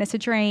 plus minus a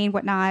drain,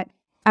 whatnot.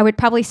 I would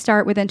probably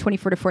start within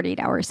 24 to 48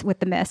 hours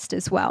with the mist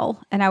as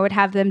well. And I would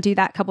have them do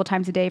that a couple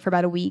times a day for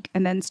about a week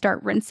and then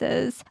start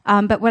rinses.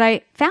 But what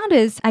I found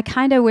is I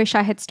kind of wish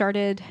I had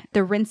started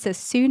the rinses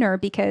sooner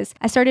because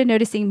I started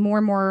noticing more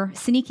and more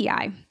sneaky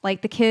eye.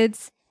 Like the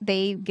kids,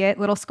 they get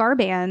little scar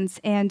bands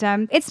and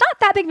it's not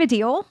that big of a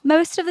deal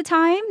most of the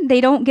time.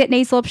 They don't get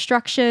nasal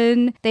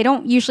obstruction. They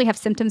don't usually have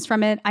symptoms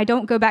from it. I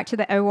don't go back to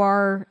the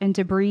OR and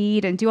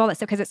debride and do all that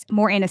stuff because it's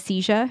more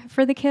anesthesia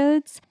for the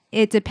kids.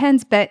 It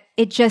depends, but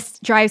it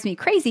just drives me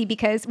crazy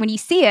because when you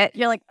see it,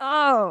 you're like,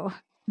 oh,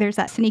 there's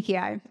that sneaky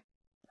eye.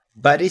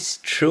 But it's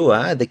true,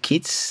 the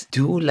kids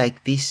do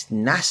like this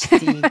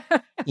nasty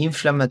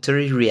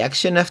inflammatory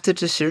reaction after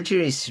the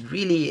surgery.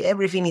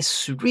 Everything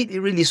is really,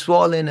 really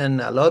swollen and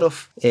a lot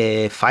of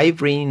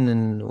fibrin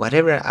and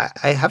whatever.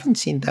 I haven't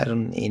seen that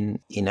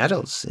in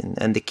adults.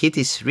 And the kid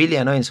is really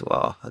annoying.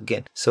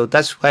 So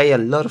that's why a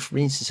lot of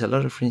rinses.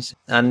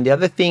 And the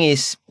other thing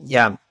is,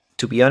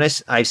 to be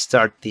honest, I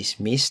start this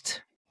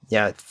mist,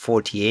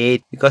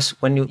 48, because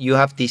when you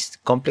have these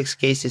complex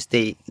cases,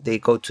 they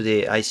go to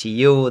the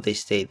ICU, they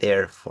stay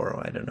there for,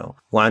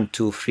 1,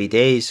 2, 3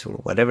 days or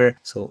whatever.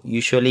 So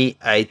usually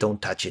I don't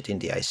touch it in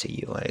the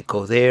ICU. I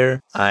go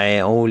there. I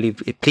only,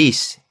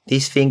 please,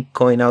 this thing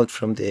going out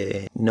from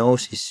the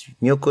nose is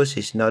mucus,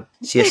 it's not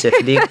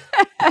CSF leak.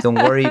 Don't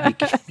worry.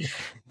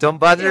 Don't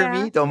bother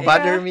me. Don't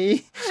bother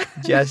me.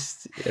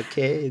 Just,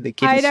 okay. The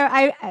kid I know.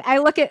 I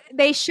look at,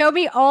 they show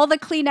me all the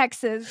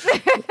Kleenexes.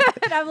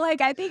 And I'm like,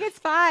 I think it's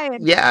fine.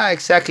 Yeah,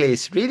 exactly.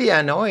 It's really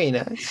annoying.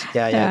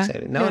 Yeah,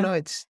 exactly. No,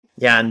 it's,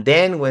 yeah. And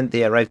then when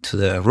they arrive to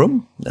the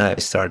room, I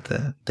start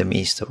the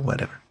mist or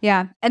whatever.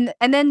 Yeah. And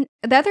then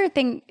the other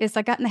thing is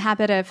I got in the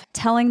habit of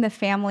telling the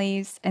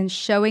families and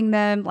showing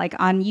them like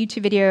on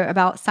YouTube video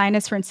about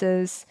sinus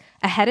rinses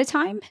ahead of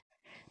time.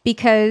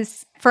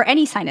 Because for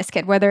any sinus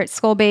kid, whether it's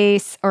skull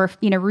base or,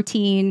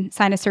 routine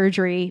sinus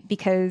surgery,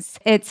 because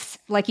it's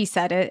like you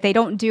said, they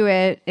don't do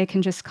it, it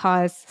can just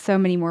cause so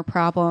many more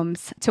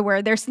problems to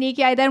where their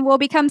sneaky eye then will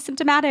become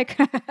symptomatic.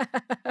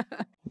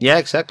 Yeah,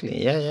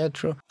 exactly. Yeah,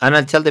 true. And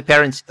I'll tell the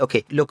parents,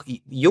 okay, look,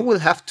 you will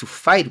have to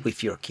fight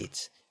with your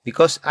kids.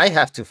 Because I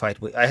have to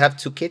fight with, I have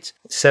 2 kids,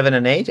 7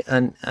 and 8,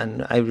 and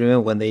I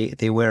remember when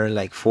they were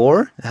like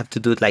 4, I have to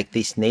do like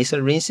these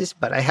nasal rinses,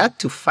 but I had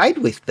to fight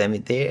with them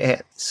in their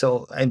head.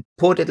 So I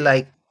put it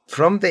like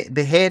from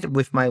the head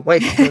with my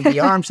wife to the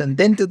arms and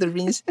then to the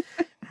rinse.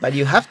 But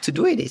you have to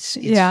do it. It's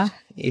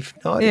if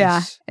not,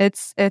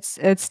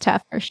 it's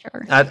tough for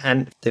sure.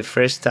 And the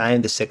first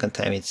time, the second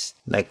time, it's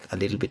like a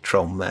little bit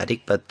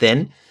traumatic. But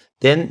then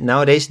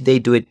nowadays they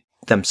do it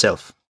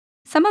themselves.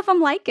 Some of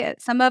them like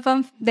it. Some of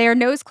them, their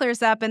nose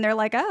clears up and they're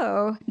like,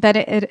 oh. But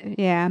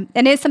and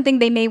it's something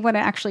they may want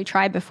to actually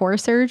try before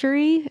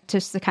surgery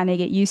just to kind of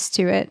get used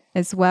to it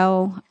as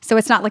well. So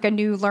it's not like a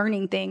new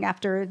learning thing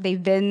after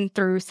they've been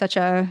through such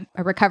a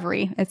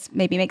recovery. It's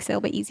maybe makes it a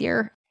little bit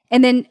easier.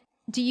 And then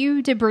do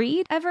you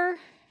debride ever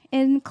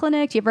in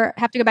clinic? Do you ever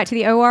have to go back to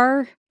the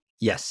OR?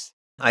 Yes.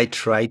 I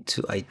try.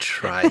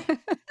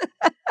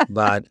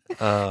 But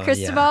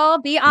Cristobal,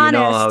 be honest. You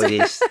know how it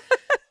is.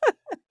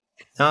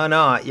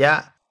 No,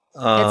 yeah.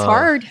 It's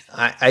hard.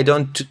 I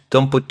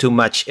don't put too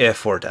much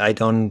effort. I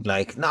don't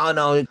like,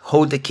 no,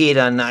 hold the kid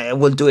and I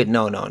will do it.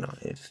 No.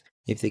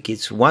 If the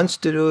kid wants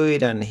to do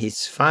it and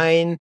he's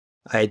fine,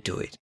 I do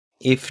it.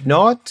 If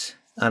not,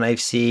 and I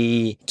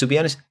see, to be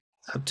honest,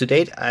 up to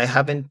date, I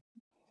haven't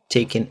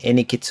taken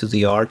any kid to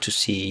the OR to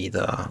see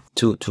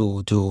to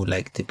do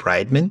like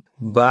debridement.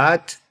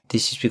 But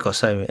this is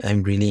because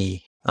I'm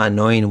really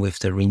annoying with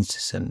the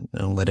rinses and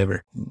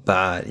whatever.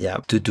 But yeah,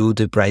 to do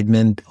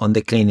debridement on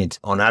the clinic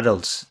on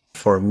adults,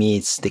 for me,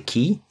 it's the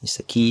key. It's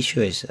the key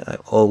issue. I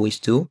always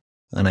do.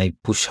 And I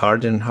push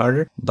harder and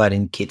harder. But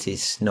in kids,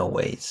 it's no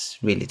way. It's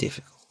really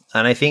difficult.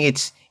 And I think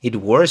it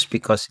worse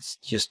because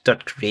you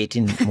start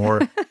creating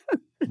more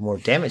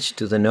damage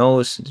to the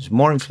nose. There's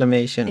more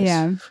inflammation.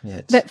 Yeah.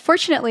 But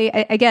fortunately,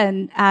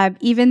 again,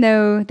 even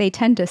though they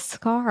tend to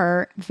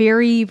scar,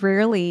 very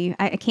rarely,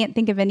 I can't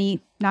think of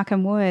any, knock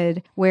on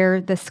wood, where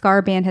the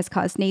scar band has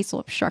caused nasal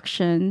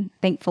obstruction,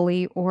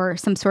 thankfully, or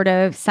some sort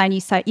of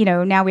sinus.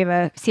 Now we have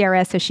a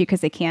CRS issue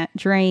because they can't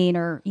drain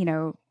or,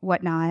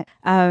 whatnot.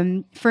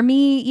 For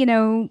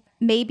me,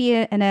 maybe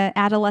in an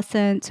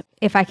adolescent,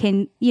 if I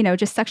can,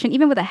 just suction,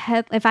 even with a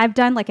head, if I've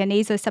done like a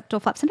nasoseptal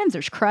flap, sometimes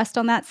there's crust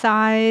on that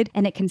side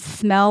and it can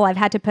smell. I've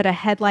had to put a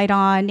headlight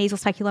on, nasal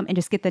speculum, and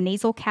just get the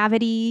nasal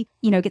cavity,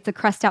 get the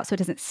crust out so it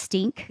doesn't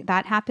stink.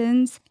 That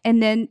happens.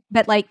 And then,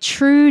 but like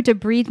true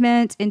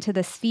debridement into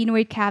the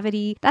sphenoid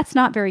cavity, that's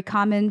not very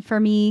common for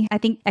me. I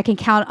think I can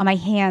count on my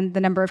hand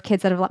the number of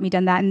kids that have let me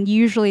done that. And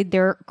usually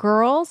they're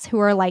girls who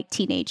are like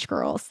teenage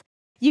girls.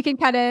 You can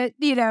kind of,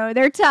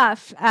 they're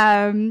tough.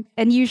 And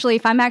usually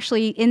if I'm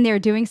actually in there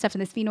doing stuff in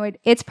the sphenoid,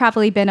 it's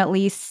probably been at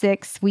least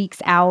 6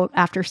 weeks out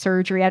after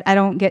surgery. I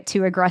don't get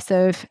too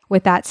aggressive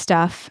with that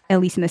stuff, at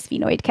least in the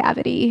sphenoid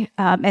cavity.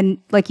 And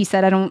like you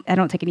said, I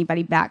don't take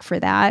anybody back for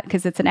that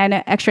because it's an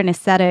extra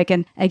anesthetic.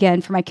 And again,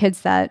 for my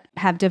kids that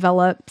have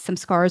developed some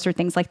scars or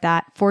things like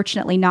that,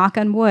 fortunately, knock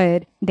on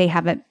wood, they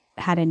haven't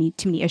had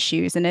too many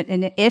issues. And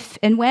if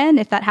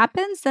that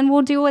happens, then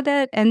we'll deal with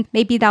it. And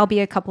maybe that'll be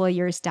a couple of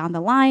years down the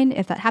line.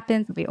 If that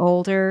happens, we'll be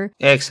older.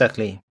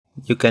 Exactly.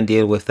 You can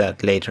deal with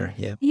that later.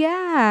 Yeah.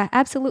 Yeah,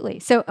 absolutely.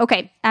 So,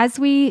 okay, as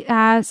we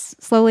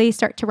slowly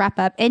start to wrap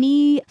up,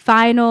 any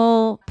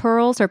final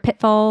pearls or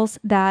pitfalls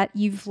that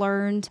you've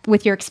learned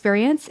with your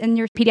experience in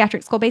your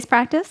pediatric skull-based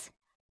practice?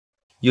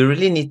 You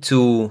really need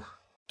to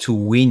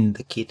win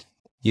the kid.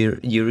 You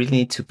really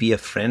need to be a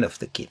friend of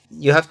the kid.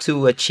 You have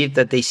to achieve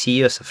that they see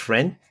you as a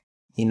friend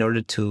in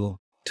order to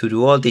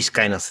do all these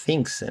kind of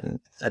things. And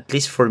at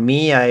least for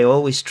me, I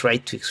always try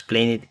to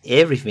explain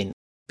everything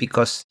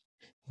because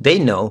they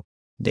know.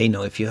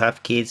 If you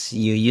have kids,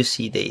 you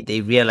see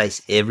they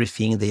realize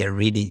everything. They are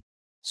really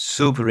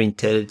super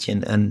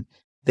intelligent and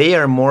they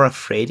are more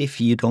afraid if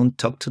you don't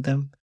talk to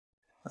them.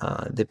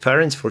 The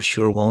parents for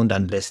sure won't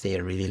unless they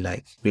are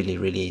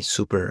really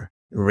super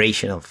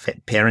rational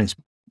parents.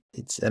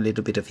 It's a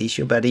little bit of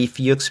issue, but if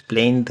you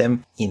explain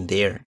them in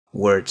their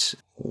words,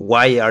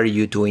 why are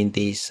you doing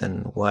this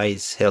and why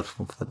it's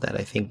helpful for that,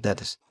 I think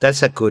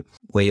that's a good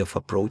way of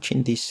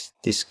approaching these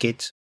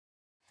kids.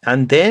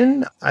 And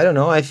then, I don't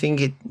know, I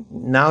think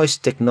now is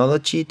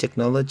technology.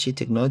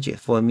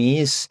 For me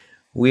is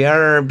We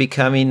are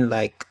becoming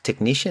like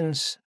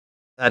technicians.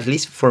 At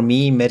least for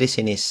me,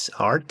 medicine is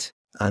art,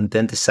 and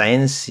then the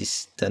science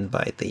is done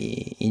by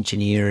the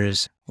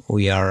engineers.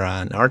 We are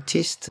an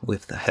artist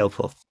with the help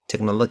of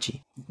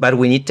technology. But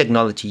we need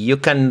technology. You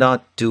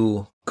cannot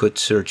do good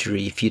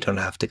surgery if you don't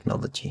have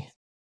technology.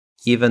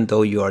 Even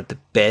though you are the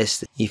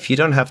best, if you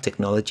don't have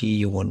technology,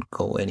 you won't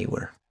go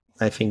anywhere.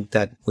 I think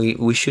that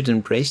we should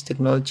embrace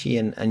technology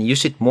and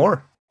use it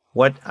more.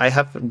 What I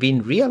have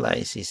been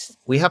realized is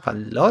we have a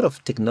lot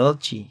of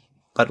technology,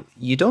 but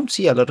you don't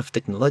see a lot of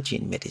technology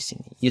in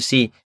medicine. You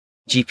see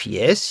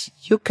GPS,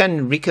 you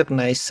can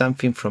recognize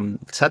something from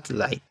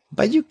satellite,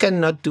 but you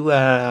cannot do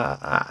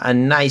a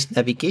nice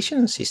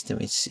navigation system.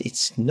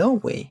 It's no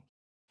way.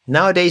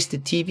 Nowadays, the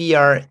TV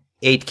are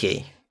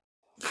 8K.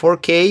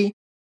 4K,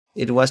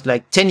 it was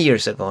like 10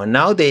 years ago.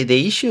 Now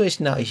the issue is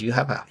now if you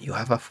have a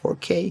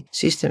 4K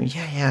system,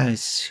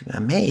 it's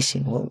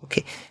amazing. Well,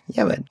 okay.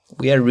 Yeah, but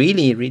we are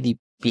really, really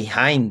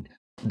behind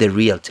the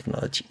real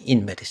technology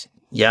in medicine.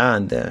 Yeah,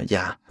 and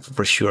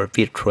for sure,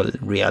 virtual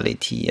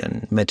reality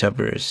and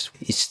metaverse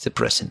is the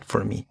present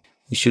for me.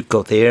 We should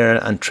go there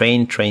and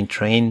train.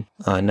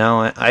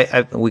 Now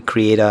we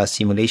create a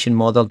simulation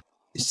model.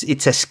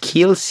 It's a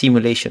skill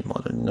simulation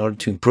model in order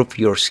to improve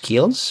your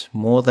skills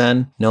more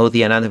than know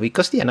the anatomy,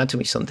 because the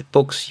anatomy is on the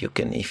books. You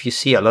can, if you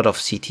see a lot of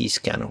CT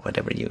scan or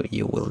whatever,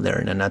 you will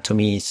learn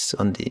anatomy is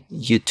on the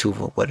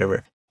YouTube or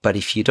whatever. But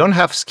if you don't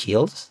have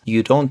skills,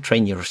 you don't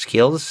train your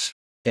skills,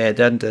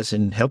 that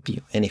doesn't help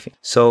you anything.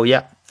 So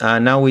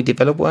now we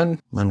develop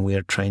one and we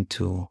are trying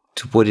to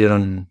put it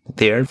on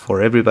there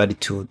for everybody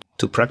to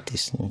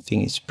practice. I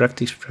think it's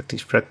practice,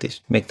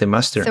 make the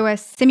master. So a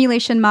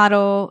simulation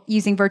model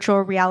using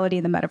virtual reality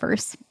in the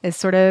metaverse is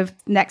sort of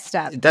next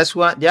step. That's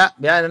what,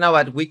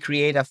 but we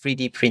create a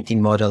 3D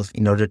printing model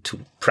in order to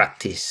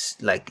practice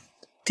like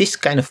this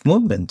kind of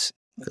movement.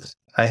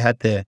 I had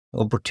the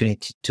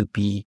opportunity to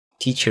be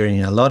teacher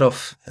in a lot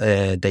of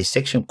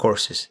dissection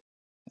courses,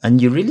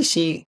 and you really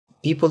see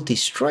people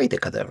destroy the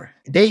cadaver.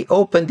 They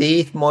open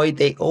the ethmoid,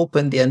 they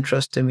open the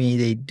antrostomy,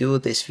 they do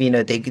the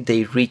spheno,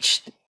 they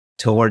reach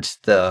towards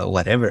the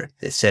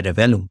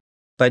cerebellum.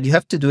 But you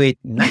have to do it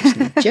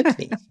nicely,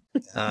 gently.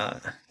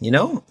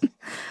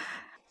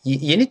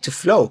 You need to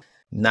flow.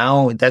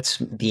 Now that's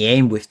the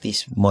aim with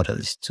this model,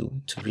 is to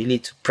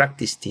really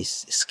practice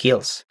these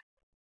skills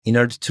in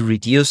order to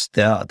reduce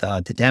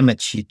the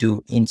damage you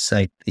do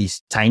inside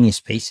these tiny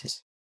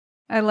spaces.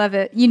 I love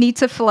it. You need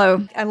to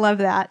flow. I love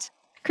that.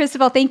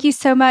 Cristobal, thank you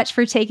so much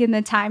for taking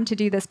the time to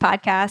do this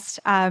podcast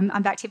on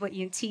Backtable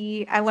ENT.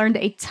 I learned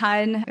a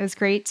ton. It was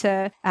great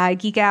to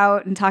geek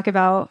out and talk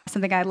about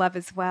something I love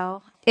as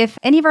well. If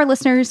any of our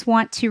listeners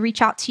want to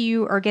reach out to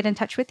you or get in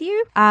touch with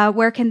you,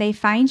 where can they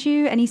find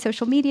you? Any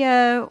social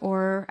media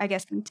or I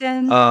guess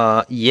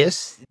LinkedIn?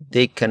 Yes,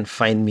 they can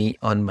find me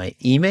on my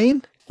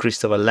email,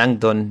 Cristobal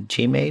Langdon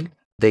Gmail.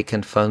 They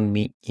can find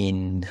me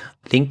in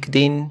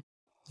LinkedIn.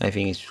 I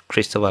think it's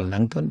Cristobal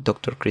Langdon,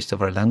 Dr.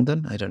 Cristobal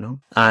Langdon, I don't know.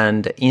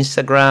 And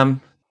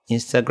Instagram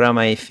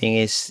I think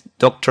is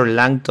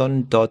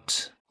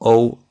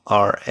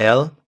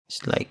drlangdon.orl.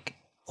 It's like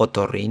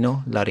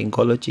otorrino,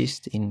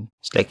 laryngologist,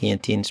 it's like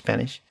ENT in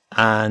Spanish.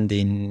 And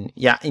in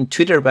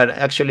Twitter, but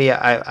actually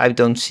I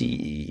don't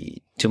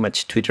see too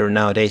much Twitter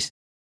nowadays.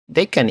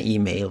 They can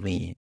email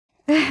me.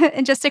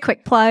 And just a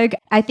quick plug,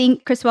 I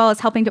think Cristobal is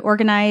helping to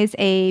organize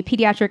a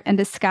pediatric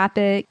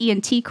endoscopic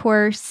ENT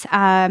course.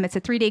 It's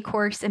a 3-day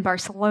course in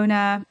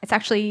Barcelona. It's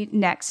actually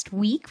next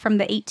week from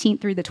the 18th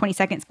through the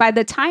 22nd. By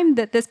the time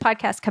that this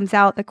podcast comes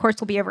out, the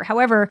course will be over.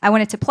 However, I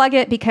wanted to plug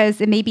it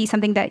because it may be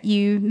something that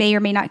you may or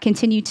may not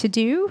continue to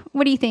do.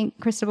 What do you think,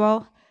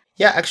 Cristobal?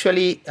 Yeah,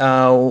 actually,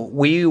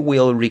 we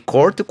will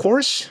record the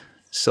course,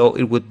 so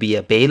it would be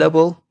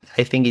available.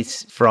 I think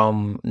it's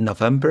from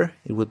November.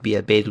 It would be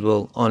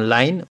available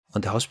online on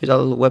the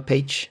hospital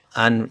webpage.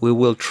 And we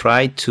will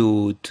try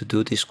to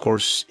do this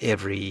course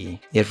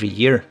every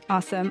year.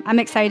 Awesome. I'm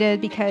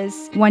excited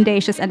because one day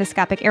is just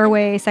endoscopic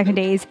airway. Second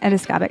day is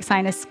endoscopic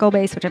sinus skull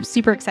base, which I'm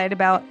super excited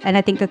about. And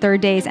I think the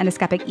third day is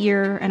endoscopic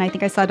ear. And I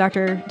think I saw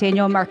Dr.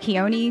 Daniel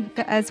Marchioni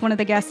as one of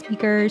the guest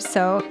speakers.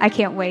 So I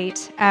can't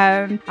wait.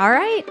 All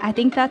right. I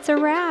think that's a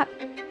wrap.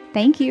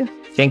 Thank you.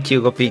 Thank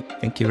you, Gopi.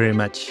 Thank you very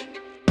much.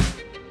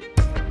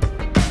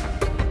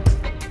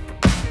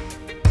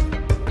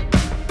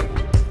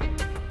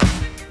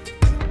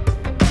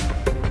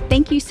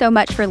 Thank you so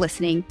much for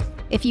listening.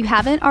 If you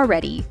haven't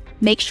already,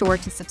 make sure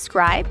to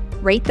subscribe,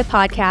 rate the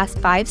podcast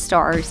 5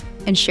 stars,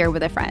 and share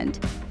with a friend.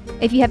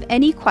 If you have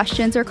any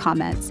questions or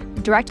comments,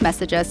 direct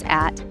message us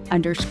at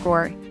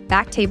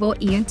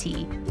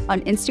 _BacktableENT on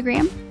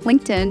Instagram,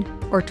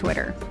 LinkedIn, or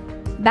Twitter.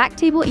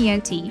 Backtable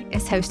ENT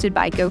is hosted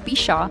by Gopi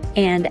Shah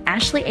and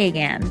Ashley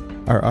Agan.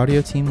 Our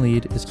audio team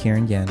lead is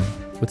Kieran Gannon,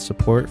 with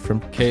support from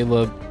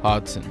Caleb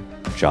Hodson,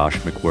 Josh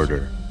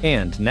McWhirter,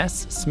 and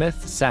Ness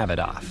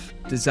Smith-Savadoff.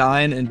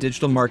 Design and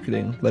digital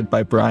marketing led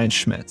by Brian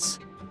Schmitz,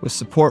 with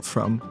support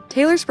from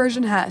Taylor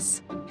Spurgeon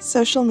Hess.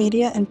 Social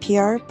media and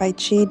PR by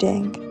Chi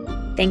Ding.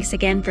 Thanks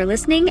again for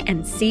listening,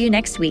 and see you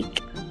next week.